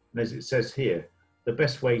as it says here, the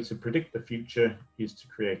best way to predict the future is to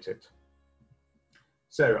create it.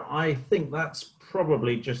 So I think that's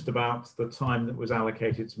probably just about the time that was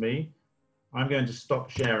allocated to me. I'm going to stop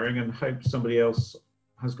sharing and hope somebody else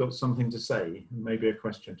has got something to say, maybe a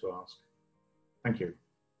question to ask. Thank you.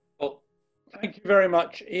 Well, thank you very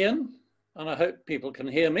much, Ian, and I hope people can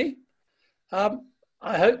hear me. I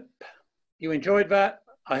hope you enjoyed that.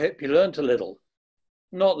 I hope you learned a little,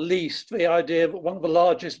 not least the idea that one of the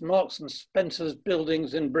largest Marks and Spencer's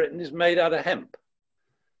buildings in Britain is made out of hemp,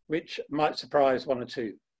 which might surprise 1 or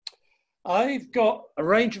 2. I've got a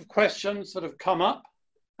range of questions that have come up,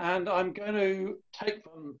 and I'm going to take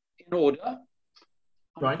them in order.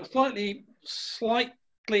 Right.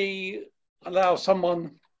 Slightly allow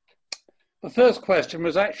someone. The first question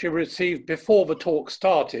was actually received before the talk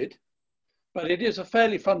started, but it is a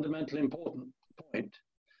fairly fundamental, important point.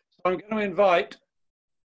 So I'm going to invite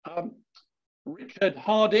Richard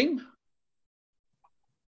Harding,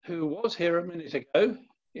 who was here a minute ago.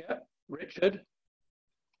 Yeah, Richard,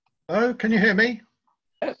 Oh, can you hear me?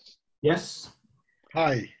 Yes. Yes.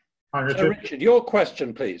 Hi. Hi, So, Richard. Richard, your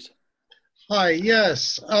question, please. Hi,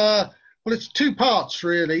 yes. Well, it's two parts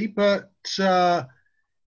really, but the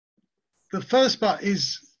first part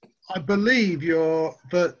is I believe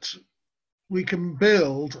that we can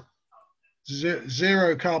build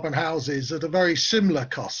zero carbon houses at a very similar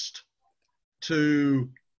cost to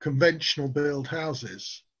conventional build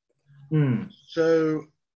houses. So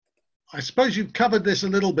I suppose you've covered this a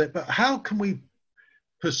little bit, but how can we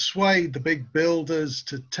persuade the big builders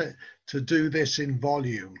to do this in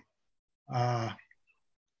volume?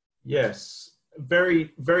 Yes,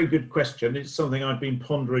 very, very good question. It's something I've been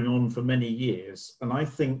pondering on for many years, and I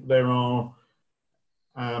think there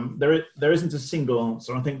isn't a single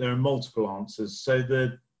answer. I think there are multiple answers. So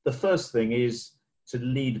the first thing is to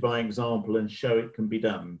lead by example and show it can be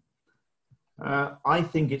done. I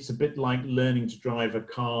think it's a bit like learning to drive a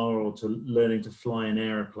car or learning to fly an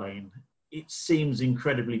aeroplane. It seems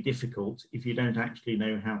incredibly difficult if you don't actually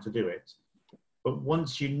know how to do it. But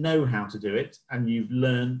once you know how to do it and you've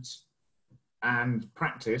learnt and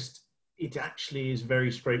practiced, it actually is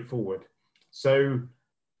very straightforward. So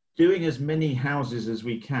doing as many houses as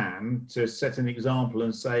we can to set an example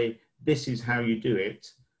and say, this is how you do it,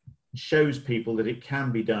 shows people that it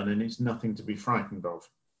can be done and it's nothing to be frightened of.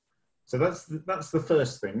 So that's the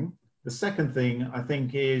first thing. The second thing, I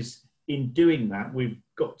think, is in doing that, we've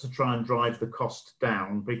got to try and drive the cost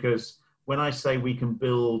down, because when I say we can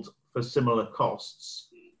build for similar costs,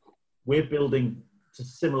 we're building to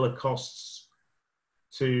similar costs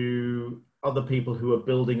to other people who are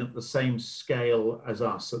building at the same scale as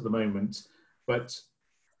us at the moment, but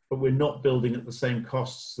we're not building at the same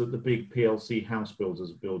costs that the big PLC house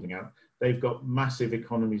builders are building at. They've got massive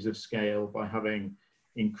economies of scale by having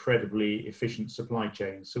incredibly efficient supply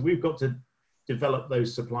chains. So we've got to develop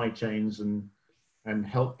those supply chains and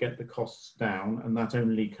help get the costs down, and that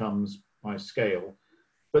only comes by scale.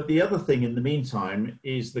 But the other thing in the meantime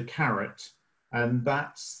is the carrot, and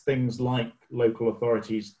that's things like local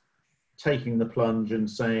authorities taking the plunge and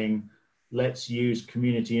saying, let's use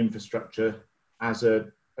community infrastructure as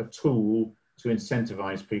a tool to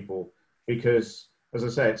incentivize people. Because, as I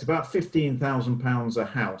say, it's about £15,000 a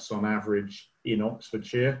house on average in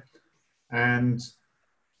Oxfordshire. And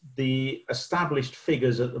the established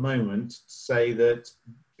figures at the moment say that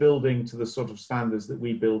building to the sort of standards that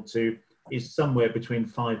we build to is somewhere between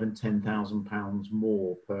 £5,000 and £10,000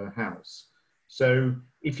 more per house. So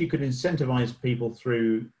if you could incentivize people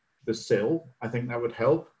through the SIL, I think that would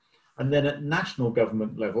help. And then at national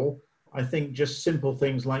government level, I think just simple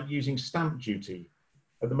things like using stamp duty.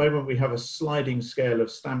 At the moment, we have a sliding scale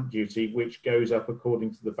of stamp duty, which goes up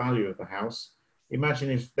according to the value of the house.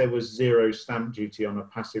 Imagine if there was zero stamp duty on a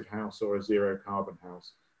passive house or a zero carbon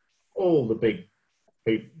house. All the big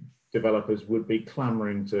developers would be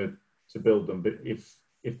clamoring to build them, but if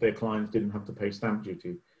their clients didn't have to pay stamp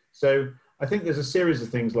duty. So I think there's a series of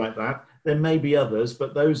things like that. There may be others,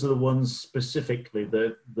 but those are the ones specifically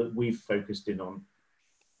that we've focused in on.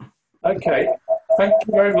 Okay, thank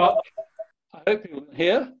you very much. I hope you can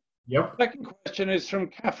hear. Yep. The second question is from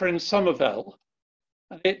Catherine Somerville,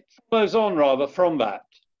 and it follows on rather from that.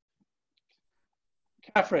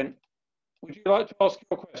 Catherine, would you like to ask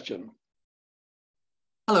your question?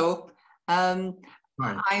 Hello. Hi.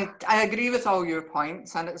 I agree with all your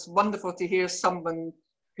points, and it's wonderful to hear someone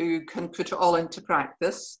who can put it all into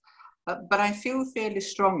practice. But I feel fairly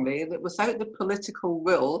strongly that without the political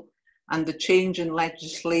will and the change in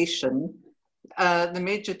legislation, the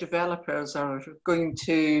major developers are going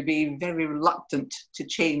to be very reluctant to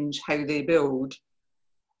change how they build.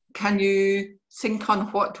 Can you think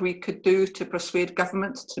on what we could do to persuade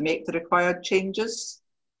government to make the required changes?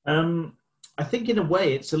 I think in a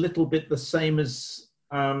way it's a little bit the same as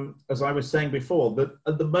I was saying before, that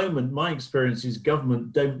at the moment, my experience is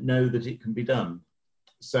government don't know that it can be done.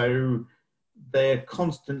 So they're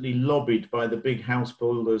constantly lobbied by the big house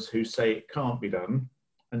builders who say it can't be done.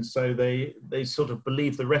 And so they sort of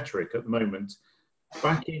believe the rhetoric at the moment.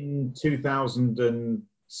 Back in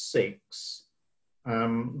 2006,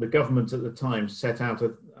 the government at the time set out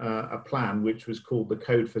a plan which was called the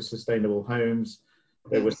Code for Sustainable Homes.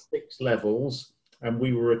 There were 6 levels, and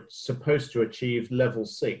we were supposed to achieve level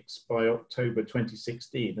 6 by October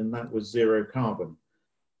 2016, and that was zero carbon.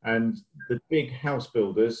 And the big house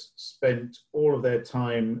builders spent all of their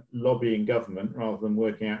time lobbying government rather than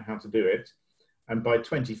working out how to do it. And by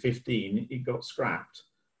 2015, it got scrapped.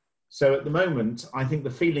 So at the moment, I think the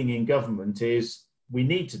feeling in government is we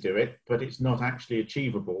need to do it, but it's not actually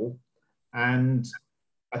achievable. And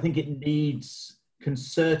I think it needs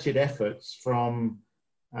concerted efforts from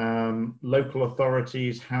local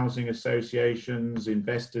authorities, housing associations,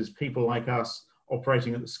 investors, people like us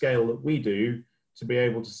operating at the scale that we do, to be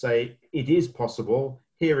able to say it is possible,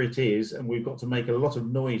 here it is, and we've got to make a lot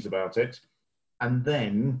of noise about it. And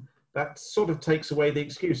then that sort of takes away the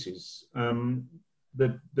excuses.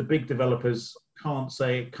 The big developers can't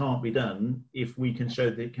say it can't be done if we can show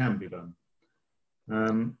that it can be done.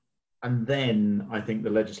 And then I think the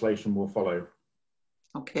legislation will follow.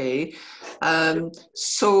 Okay.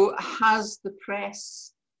 So has the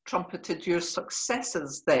press trumpeted your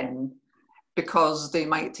successes then, because they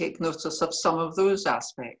might take notice of some of those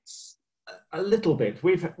aspects? A little bit.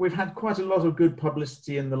 We've had quite a lot of good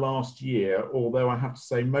publicity in the last year, although I have to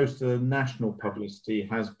say most of the national publicity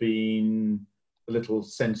has been a little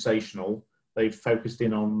sensational. They've focused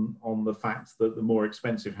in on the fact that the more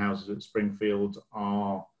expensive houses at Springfield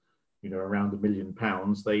are, you know, around £1 million.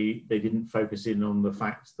 They didn't focus in on the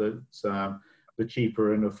fact that the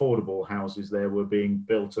cheaper and affordable houses there were being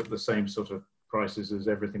built at the same sort of prices as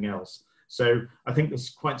everything else. So I think there's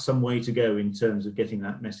quite some way to go in terms of getting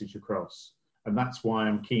that message across. And that's why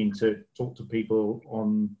I'm keen to talk to people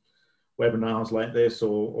on webinars like this,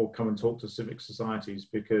 or come and talk to civic societies,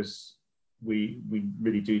 because we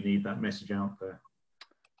really do need that message out there.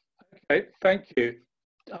 Okay, thank you.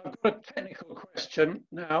 I've got a technical question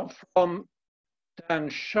now from Dan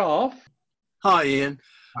Scharf. Hi, Ian.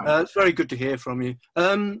 Hi. It's very good to hear from you.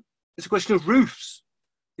 It's a question of roofs.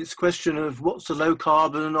 It's a question of what's the low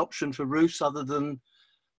carbon option for roofs other than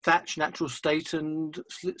thatch, natural state and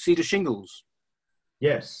cedar shingles?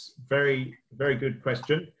 Yes, very, very good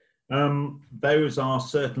question. Those are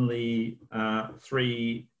certainly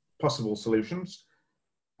 3 possible solutions.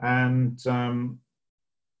 And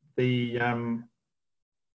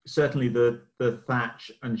certainly the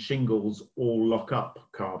thatch and shingles all lock up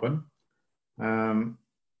carbon.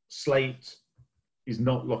 Slate is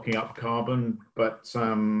not locking up carbon, but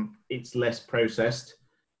it's less processed.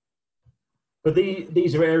 But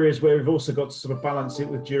these are areas where we've also got to sort of balance it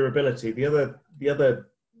with durability. The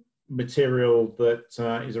other material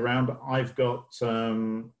that is around, I've got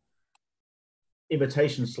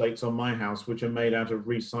imitation slates on my house, which are made out of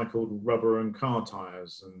recycled rubber and car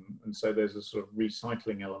tires, and so there's a sort of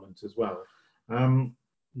recycling element as well.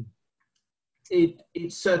 It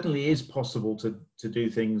certainly is possible to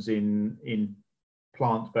do things in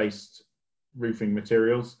plant-based roofing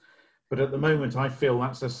materials, but at the moment I feel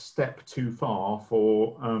that's a step too far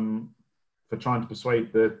for trying to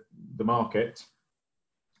persuade the market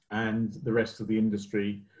and the rest of the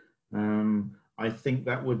industry. I think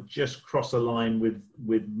that would just cross a line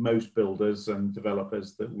with most builders and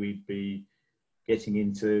developers, that we'd be getting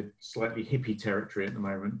into slightly hippie territory at the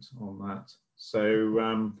moment on that.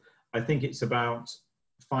 So I think it's about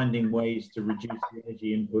finding ways to reduce the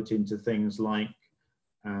energy input into things like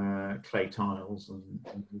clay tiles and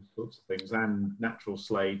these sorts of things, and natural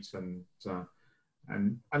slate, and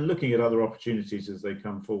looking at other opportunities as they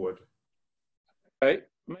come forward. Okay,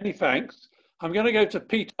 many thanks. I'm going to go to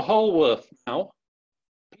Peter Holworth now.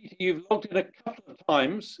 Peter, you've logged in a couple of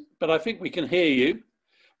times, but I think we can hear you.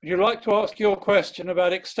 Would you like to ask your question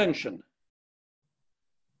about extension?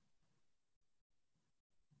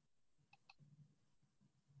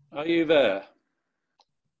 Are you there?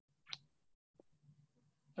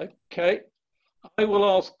 Okay, I will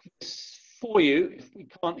ask this for you if we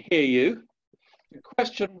can't hear you. The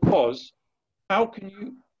question was, how can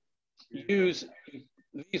you use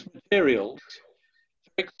these materials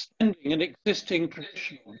for extending an existing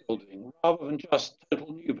traditional building rather than just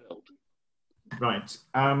total new build? Right.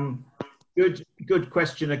 Good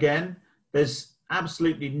question again. There's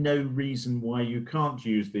absolutely no reason why you can't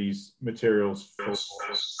use these materials for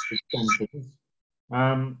extensions.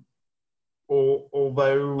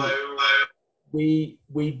 Although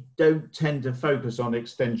we don't tend to focus on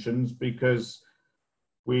extensions because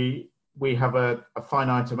we have a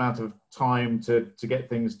finite amount of time to get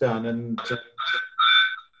things done, and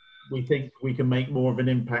we think we can make more of an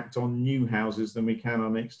impact on new houses than we can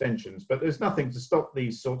on extensions. But there's nothing to stop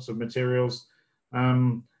these sorts of materials,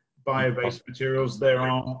 bio-based materials. There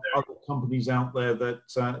are other companies out there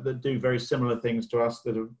that do very similar things to us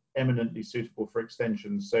that are eminently suitable for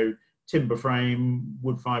extensions. So timber frame,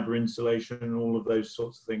 wood fibre insulation, all of those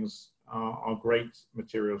sorts of things are great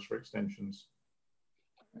materials for extensions.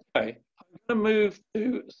 Okay, I'm going to move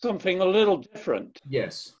to something a little different.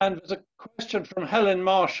 Yes. And there's a question from Helen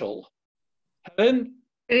Marshall. Helen?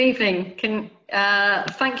 Good evening.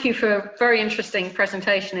 Thank you for a very interesting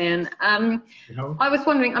presentation, Ian. I was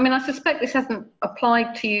wondering, I mean, I suspect this hasn't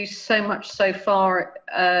applied to you so much so far,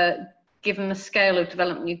 given the scale of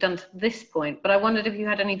development you've done to this point, but I wondered if you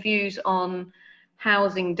had any views on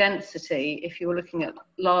housing density if you're looking at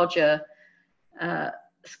larger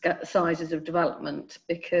sizes of development,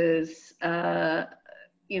 because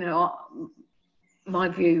you know, my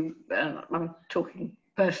view, I'm talking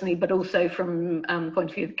personally, but also from the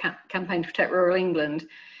point of view of the Campaign to Protect Rural England,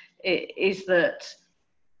 is that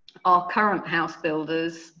our current house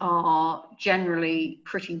builders are generally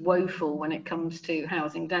pretty woeful when it comes to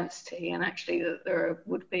housing density, and actually that there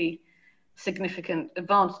would be significant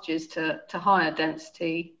advantages to higher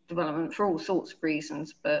density development for all sorts of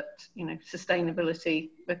reasons, but you know, sustainability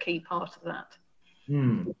a key part of that.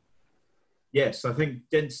 Yes, I think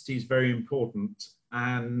density is very important,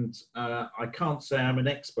 and I can't say I'm an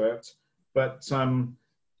expert, but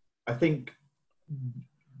I think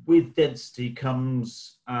with density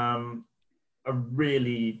comes a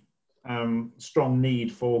really strong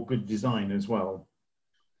need for good design as well.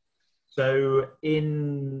 So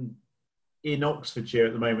in Oxfordshire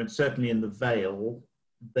at the moment, certainly in the Vale,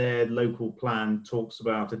 their local plan talks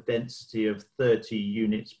about a density of 30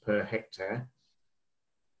 units per hectare.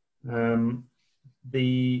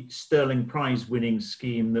 The Sterling Prize winning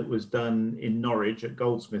scheme that was done in Norwich at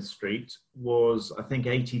Goldsmith Street was, I think,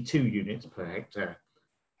 82 units per hectare.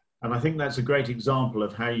 And I think that's a great example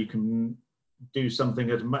of how you can do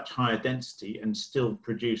something at a much higher density and still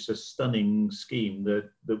produce a stunning scheme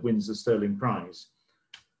that wins the Sterling Prize.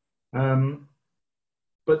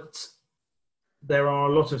 But there are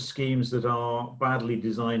a lot of schemes that are badly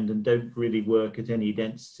designed and don't really work at any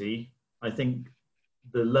density. I think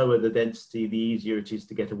the lower the density, the easier it is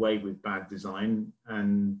to get away with bad design.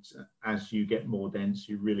 And as you get more dense,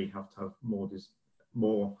 you really have to have more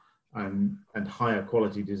and higher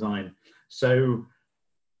quality design. So,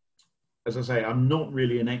 as I say, I'm not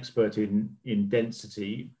really an expert in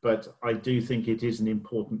density, but I do think it is an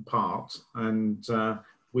important part. And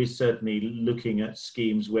we're certainly looking at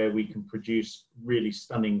schemes where we can produce really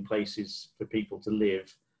stunning places for people to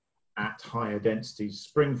live at higher densities.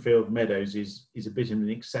 Springfield Meadows is a bit of an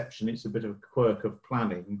exception. It's a bit of a quirk of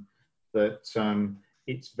planning that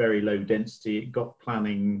it's very low density. It got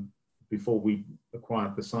planning before we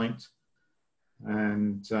acquired the site,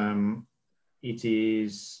 and it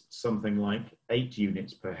is something like 8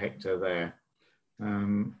 units per hectare there,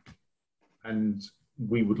 and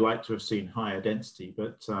we would like to have seen higher density,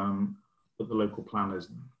 but the local planners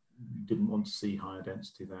didn't want to see higher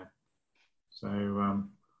density there. So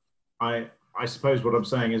I suppose what I'm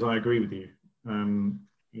saying is I agree with you.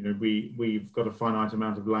 You know, we've got a finite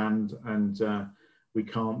amount of land, and we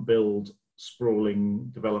can't build sprawling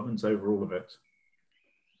developments over all of it.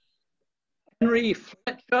 Henry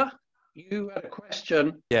Fletcher, you had a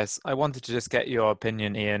question. Yes, I wanted to just get your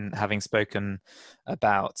opinion, Ian, having spoken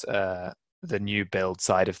about the new build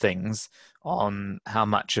side of things, on how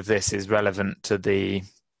much of this is relevant to the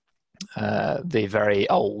very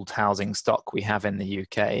old housing stock we have in the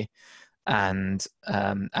UK, and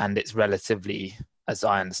its relatively, as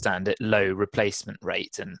I understand it, low replacement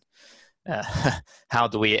rate, and how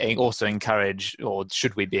do we also encourage, or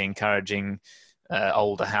should we be encouraging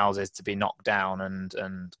older houses to be knocked down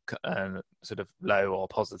and sort of low or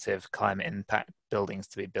positive climate impact buildings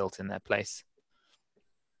to be built in their place?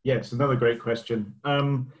 Yes, another great question.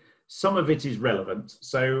 Some of it is relevant.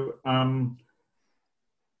 So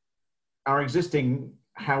our existing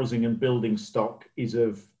housing and building stock is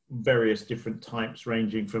of various different types,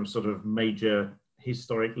 ranging from sort of major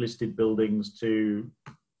historic listed buildings to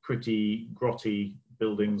pretty grotty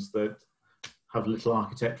buildings that have little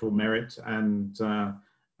architectural merit and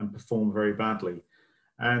perform very badly.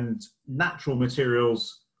 And natural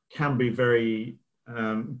materials can be very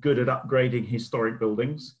good at upgrading historic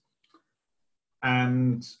buildings.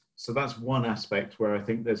 And so that's one aspect where I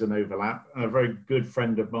think there's an overlap. A very good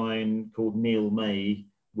friend of mine called Neil May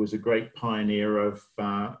was a great pioneer of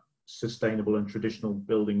sustainable and traditional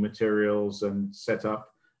building materials, and set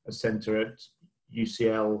up a centre at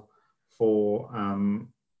UCL for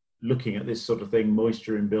looking at this sort of thing,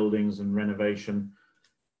 moisture in buildings and renovation.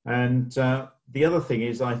 And the other thing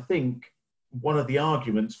is, I think one of the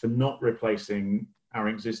arguments for not replacing our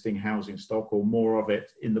existing housing stock, or more of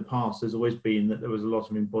it, in the past has always been that there was a lot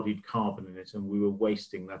of embodied carbon in it, and we were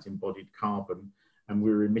wasting that embodied carbon, and we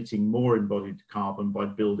were emitting more embodied carbon by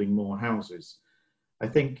building more houses. I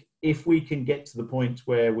think if we can get to the point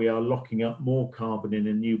where we are locking up more carbon in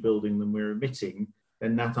a new building than we're emitting,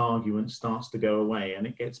 then that argument starts to go away, and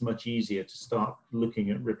it gets much easier to start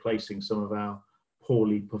looking at replacing some of our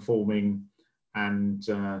poorly performing and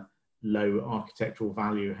low architectural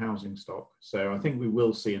value housing stock. So I think we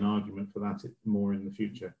will see an argument for that more in the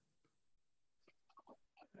future.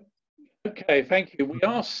 Okay. Okay, thank you. We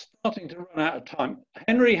are starting to run out of time.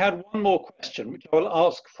 Henry had one more question, which I will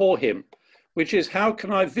ask for him, which is, how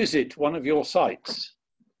can I visit one of your sites?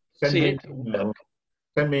 Send me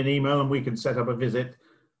an email and we can set up a visit.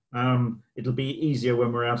 It'll be easier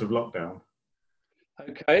when we're out of lockdown.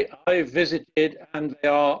 Okay, I visited and they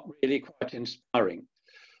are really quite inspiring.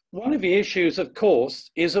 One of the issues, of course,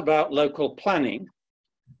 is about local planning.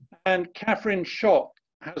 And Catherine Schock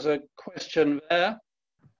has a question there.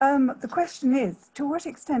 The question is, to what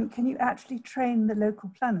extent can you actually train the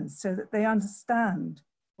local planners so that they understand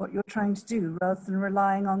what you're trying to do, rather than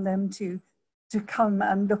relying on them to come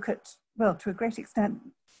and look at, well, to a great extent,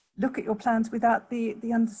 look at your plans without the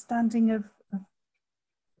understanding of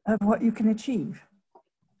what you can achieve?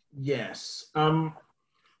 Yes.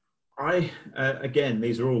 Again,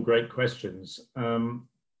 these are all great questions. The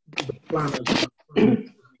planners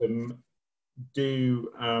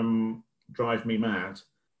do drive me mad.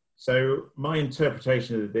 So my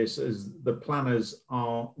interpretation of this is the planners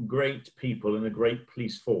are great people and a great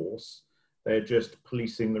police force. They're just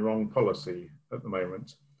policing the wrong policy at the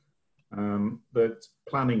moment. That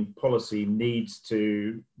planning policy needs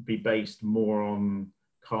to be based more on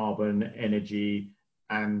carbon, energy,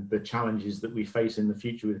 and the challenges that we face in the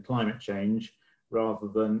future with climate change, rather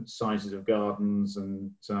than sizes of gardens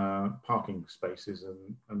and parking spaces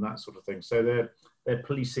and that sort of thing. So they're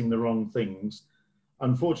policing the wrong things.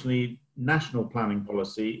 Unfortunately, national planning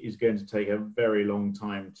policy is going to take a very long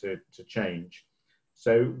time to change.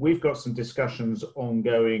 So we've got some discussions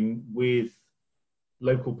ongoing with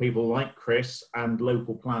local people like Chris and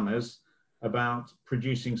local planners about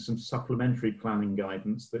producing some supplementary planning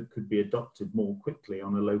guidance that could be adopted more quickly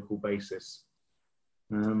on a local basis.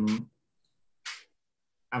 And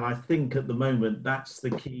I think at the moment that's the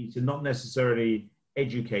key to not necessarily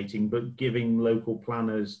educating, but giving local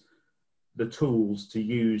planners the tools to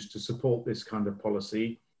use to support this kind of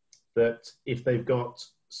policy, that if they've got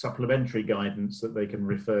supplementary guidance that they can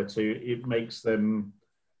refer to, it makes them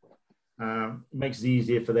makes it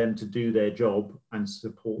easier for them to do their job and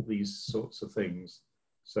support these sorts of things.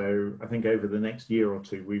 So I think over the next year or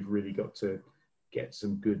two, we've really got to get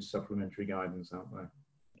some good supplementary guidance out there.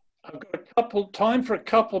 I've got time for a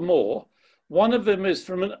couple more. One of them is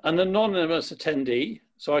from an anonymous attendee,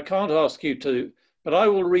 so I can't ask you to, but I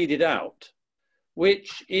will read it out,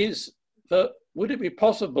 which is that would it be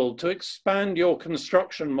possible to expand your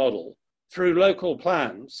construction model through local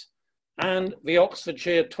plans and the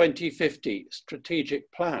Oxfordshire 2050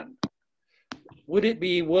 strategic plan? Would it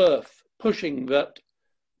be worth pushing that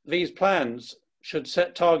these plans should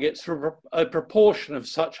set targets for a proportion of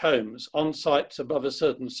such homes on sites above a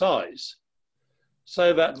certain size,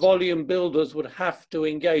 so that volume builders would have to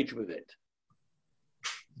engage with it?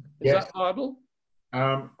 Is that viable?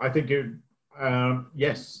 I think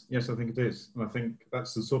yes, I think it is. And I think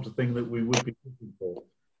that's the sort of thing that we would be looking for.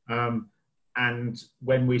 And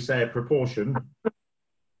when we say a proportion,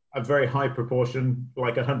 a very high proportion,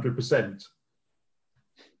 like 100%.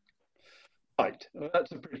 Right, well,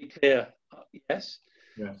 that's a pretty clear yes.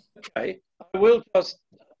 Yes. Okay, I will just,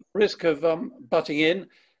 risk of butting in,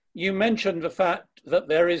 you mentioned the fact that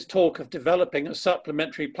there is talk of developing a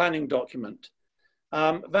supplementary planning document.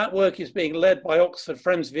 That work is being led by Oxford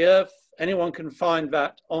Friends of the Earth. Anyone can find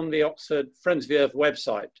that on the Oxford Friends of the Earth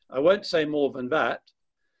website. I won't say more than that,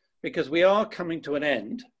 because we are coming to an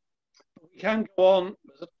end. We can go on,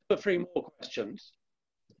 there's 2 or 3 more questions.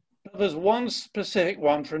 But there's one specific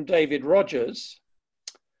one from David Rogers,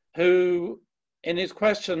 who in his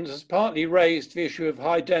questions has partly raised the issue of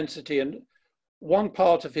high density, and one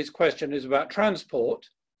part of his question is about transport,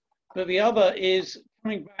 but the other is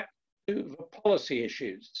coming back to the policy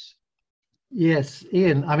issues. Yes,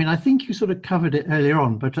 Ian, I mean, I think you sort of covered it earlier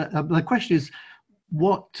on, but the question is,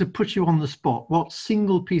 what, to put you on the spot, what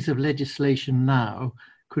single piece of legislation now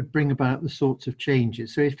could bring about the sorts of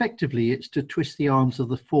changes? So effectively, it's to twist the arms of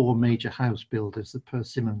the 4 major house builders, the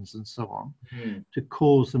Persimmons and so on, to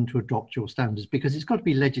cause them to adopt your standards, because it's got to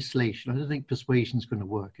be legislation. I don't think persuasion's going to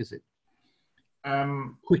work, is it?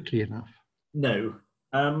 Quickly enough. No.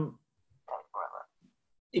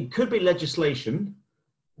 It could be legislation.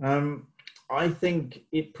 I think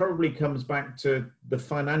it probably comes back to the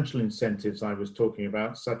financial incentives I was talking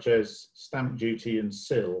about, such as stamp duty and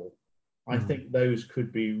SIL. I think those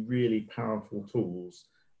could be really powerful tools.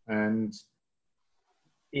 And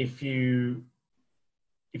if you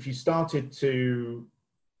started to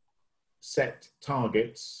set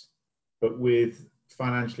targets, but with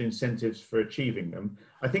financial incentives for achieving them,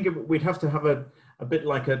 I think we'd have to have a bit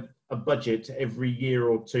like a budget every year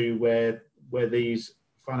or two where these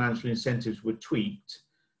financial incentives were tweaked.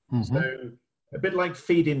 So A bit like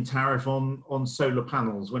feed-in tariff on solar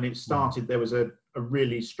panels. When it started, there was a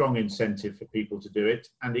really strong incentive for people to do it,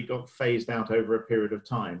 and it got phased out over a period of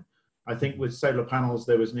time. I think with solar panels,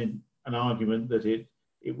 there was an argument that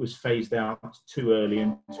it was phased out too early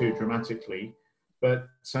and too dramatically. But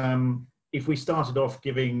if we started off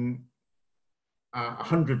giving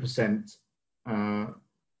 100%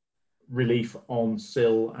 relief on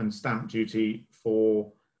CIL and stamp duty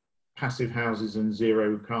for passive houses and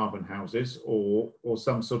zero carbon houses, or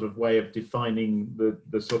some sort of way of defining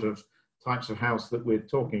the sort of types of house that we're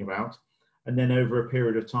talking about, and then over a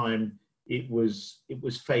period of time it was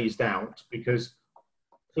phased out, because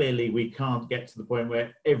clearly we can't get to the point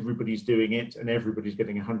where everybody's doing it and everybody's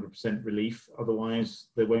getting 100% relief, otherwise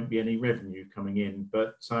there won't be any revenue coming in.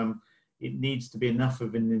 But it needs to be enough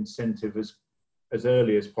of an incentive as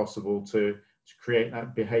early as possible to create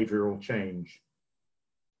that behavioural change.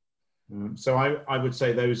 So I would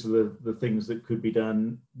say those are the things that could be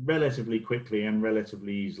done relatively quickly and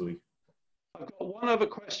relatively easily. I've got one other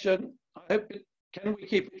question. Can we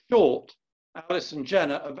keep it short, Alice and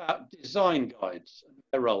Jenna, about design guides and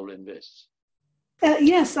their role in this?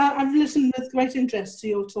 Yes, I've listened with great interest to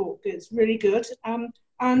your talk. It's really good.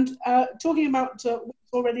 And talking about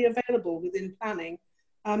what's already available within planning,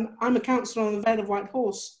 I'm a councillor on the Vale of White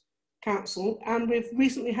Horse Council, and we've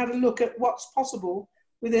recently had a look at what's possible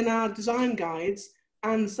within our design guides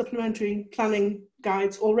and supplementary planning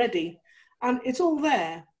guides already. And it's all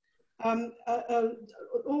there.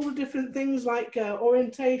 All the different things like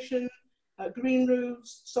orientation, green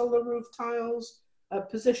roofs, solar roof tiles,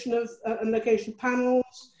 position of and location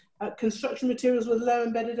panels, construction materials with low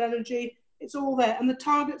embedded energy. It's all there, and the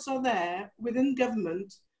targets are there within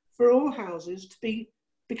government for all houses to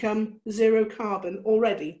become zero carbon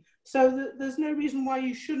already. So there's no reason why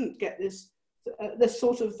you shouldn't get this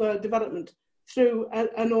sort of development through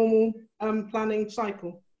a normal planning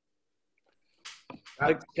cycle.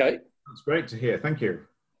 Okay. That's great to hear. Thank you.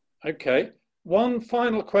 Okay. One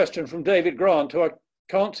final question from David Grant, who I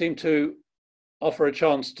can't seem to offer a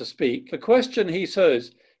chance to speak. The question, he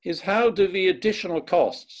says, is how do the additional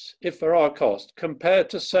costs, if there are costs, compare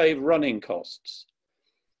to, say, running costs?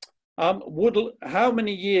 How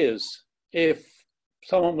many years, if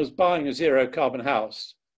someone was buying a zero carbon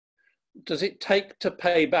house, does it take to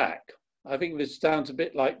pay back? I think this sounds a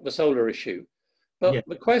bit like the solar issue. But yeah,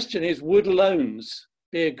 the question is, would loans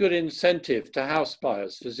be a good incentive to house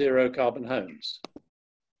buyers for zero carbon homes?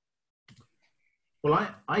 Well,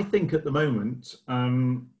 I think at the moment,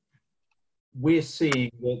 we're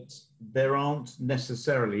seeing that there aren't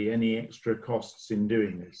necessarily any extra costs in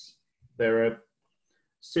doing this. There are a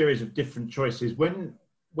series of different choices. When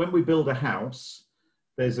we build a house,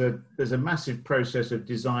 there's a massive process of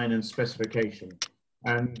design and specification,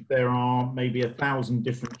 and there are maybe 1,000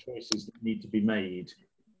 different choices that need to be made.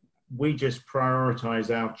 We just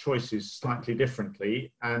prioritize our choices slightly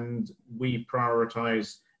differently, and we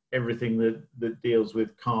prioritize everything that deals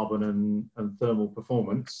with carbon and thermal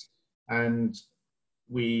performance, and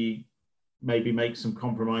we maybe make some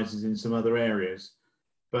compromises in some other areas.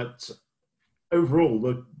 But overall,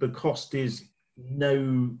 the cost is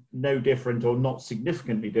no different, or not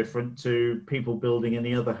significantly different, to people building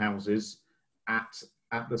any other houses at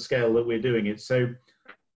the scale that we're doing it. So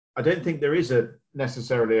I don't think there is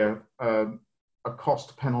necessarily a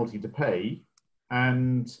cost penalty to pay,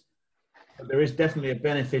 and there is definitely a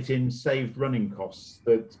benefit in saved running costs.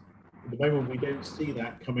 That at the moment we don't see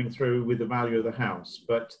that coming through with the value of the house,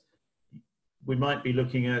 but we might be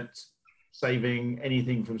looking at saving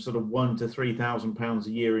anything from sort of £1,000 to £3,000 a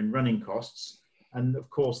year in running costs, and of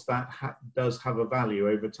course that does have a value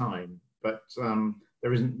over time, but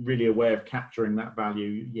there isn't really a way of capturing that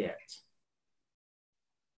value yet.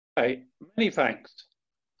 Okay, many thanks.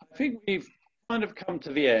 I think we've kind of come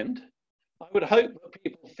to the end. I would hope that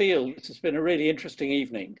people feel this has been a really interesting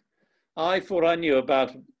evening. I thought I knew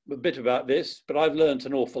a bit about this, but I've learned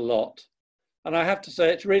an awful lot. And I have to say,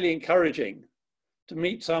 it's really encouraging to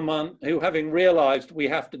meet someone who, having realized we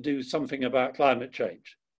have to do something about climate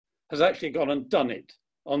change, has actually gone and done it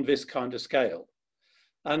on this kind of scale.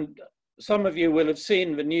 And some of you will have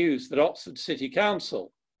seen the news that Oxford City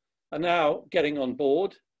Council are now getting on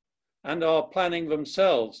board and are planning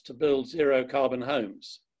themselves to build zero carbon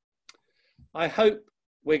homes. I hope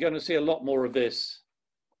we're going to see a lot more of this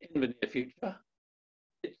in the near future.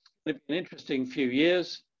 It's going to be an interesting few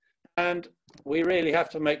years, and we really have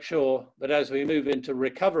to make sure that as we move into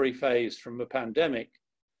recovery phase from the pandemic,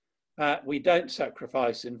 we don't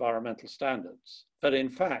sacrifice environmental standards, but in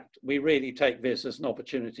fact, we really take this as an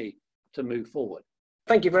opportunity to move forward.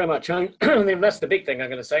 Thank you very much. That's the big thing I'm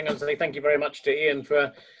going to say. I'm going to say thank you very much to Ian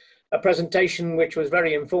for a presentation which was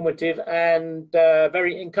very informative and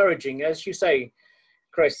very encouraging. As you say,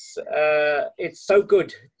 Chris, it's so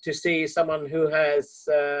good to see someone who has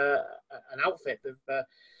an outfit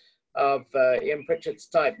of Ian Pritchett's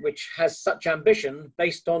type, which has such ambition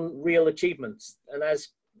based on real achievements. And as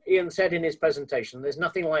Ian said in his presentation, there's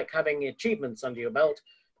nothing like having achievements under your belt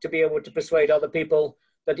to be able to persuade other people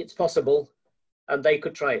that it's possible and they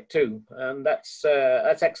could try it too. And that's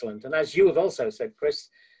excellent. And as you have also said, Chris,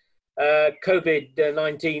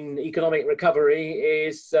 COVID-19 economic recovery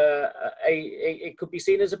is it could be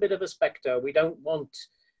seen as a bit of a spectre. We don't want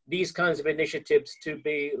these kinds of initiatives to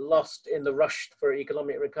be lost in the rush for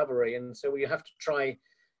economic recovery, and so we have to try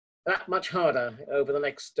that much harder over the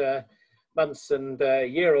next months and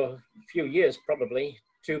year or few years probably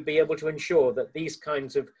to be able to ensure that these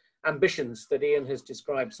kinds of ambitions that Ian has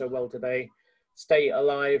described so well today stay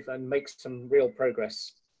alive and make some real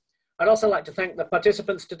progress. I'd also like to thank the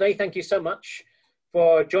participants today. Thank you so much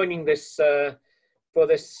for joining this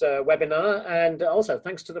webinar, and also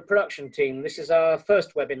thanks to the production team. This is our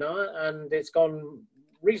first webinar and it's gone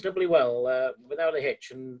reasonably well without a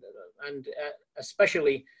hitch, and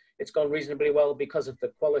especially it's gone reasonably well because of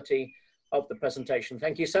the quality of the presentation.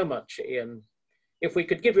 Thank you so much, Ian. If we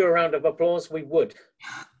could give you a round of applause, we would.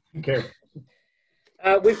 Okay.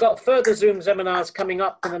 We've got further Zoom seminars coming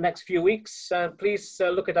up in the next few weeks. Please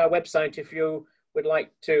look at our website if you would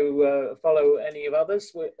like to follow any of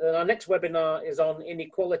others. Our next webinar is on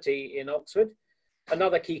inequality in Oxford,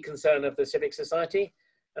 another key concern of the Civic Society,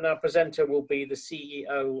 and our presenter will be the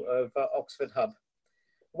CEO of Oxford Hub.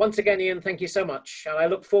 Once again, Ian, thank you so much. And I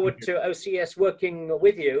look forward to OCS working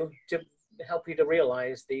with you to help you to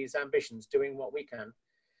realize these ambitions, doing what we can.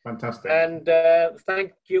 Fantastic. And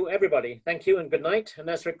thank you, everybody. Thank you and good night. And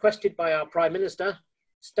as requested by our Prime Minister,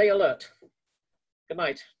 stay alert. Good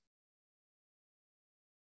night.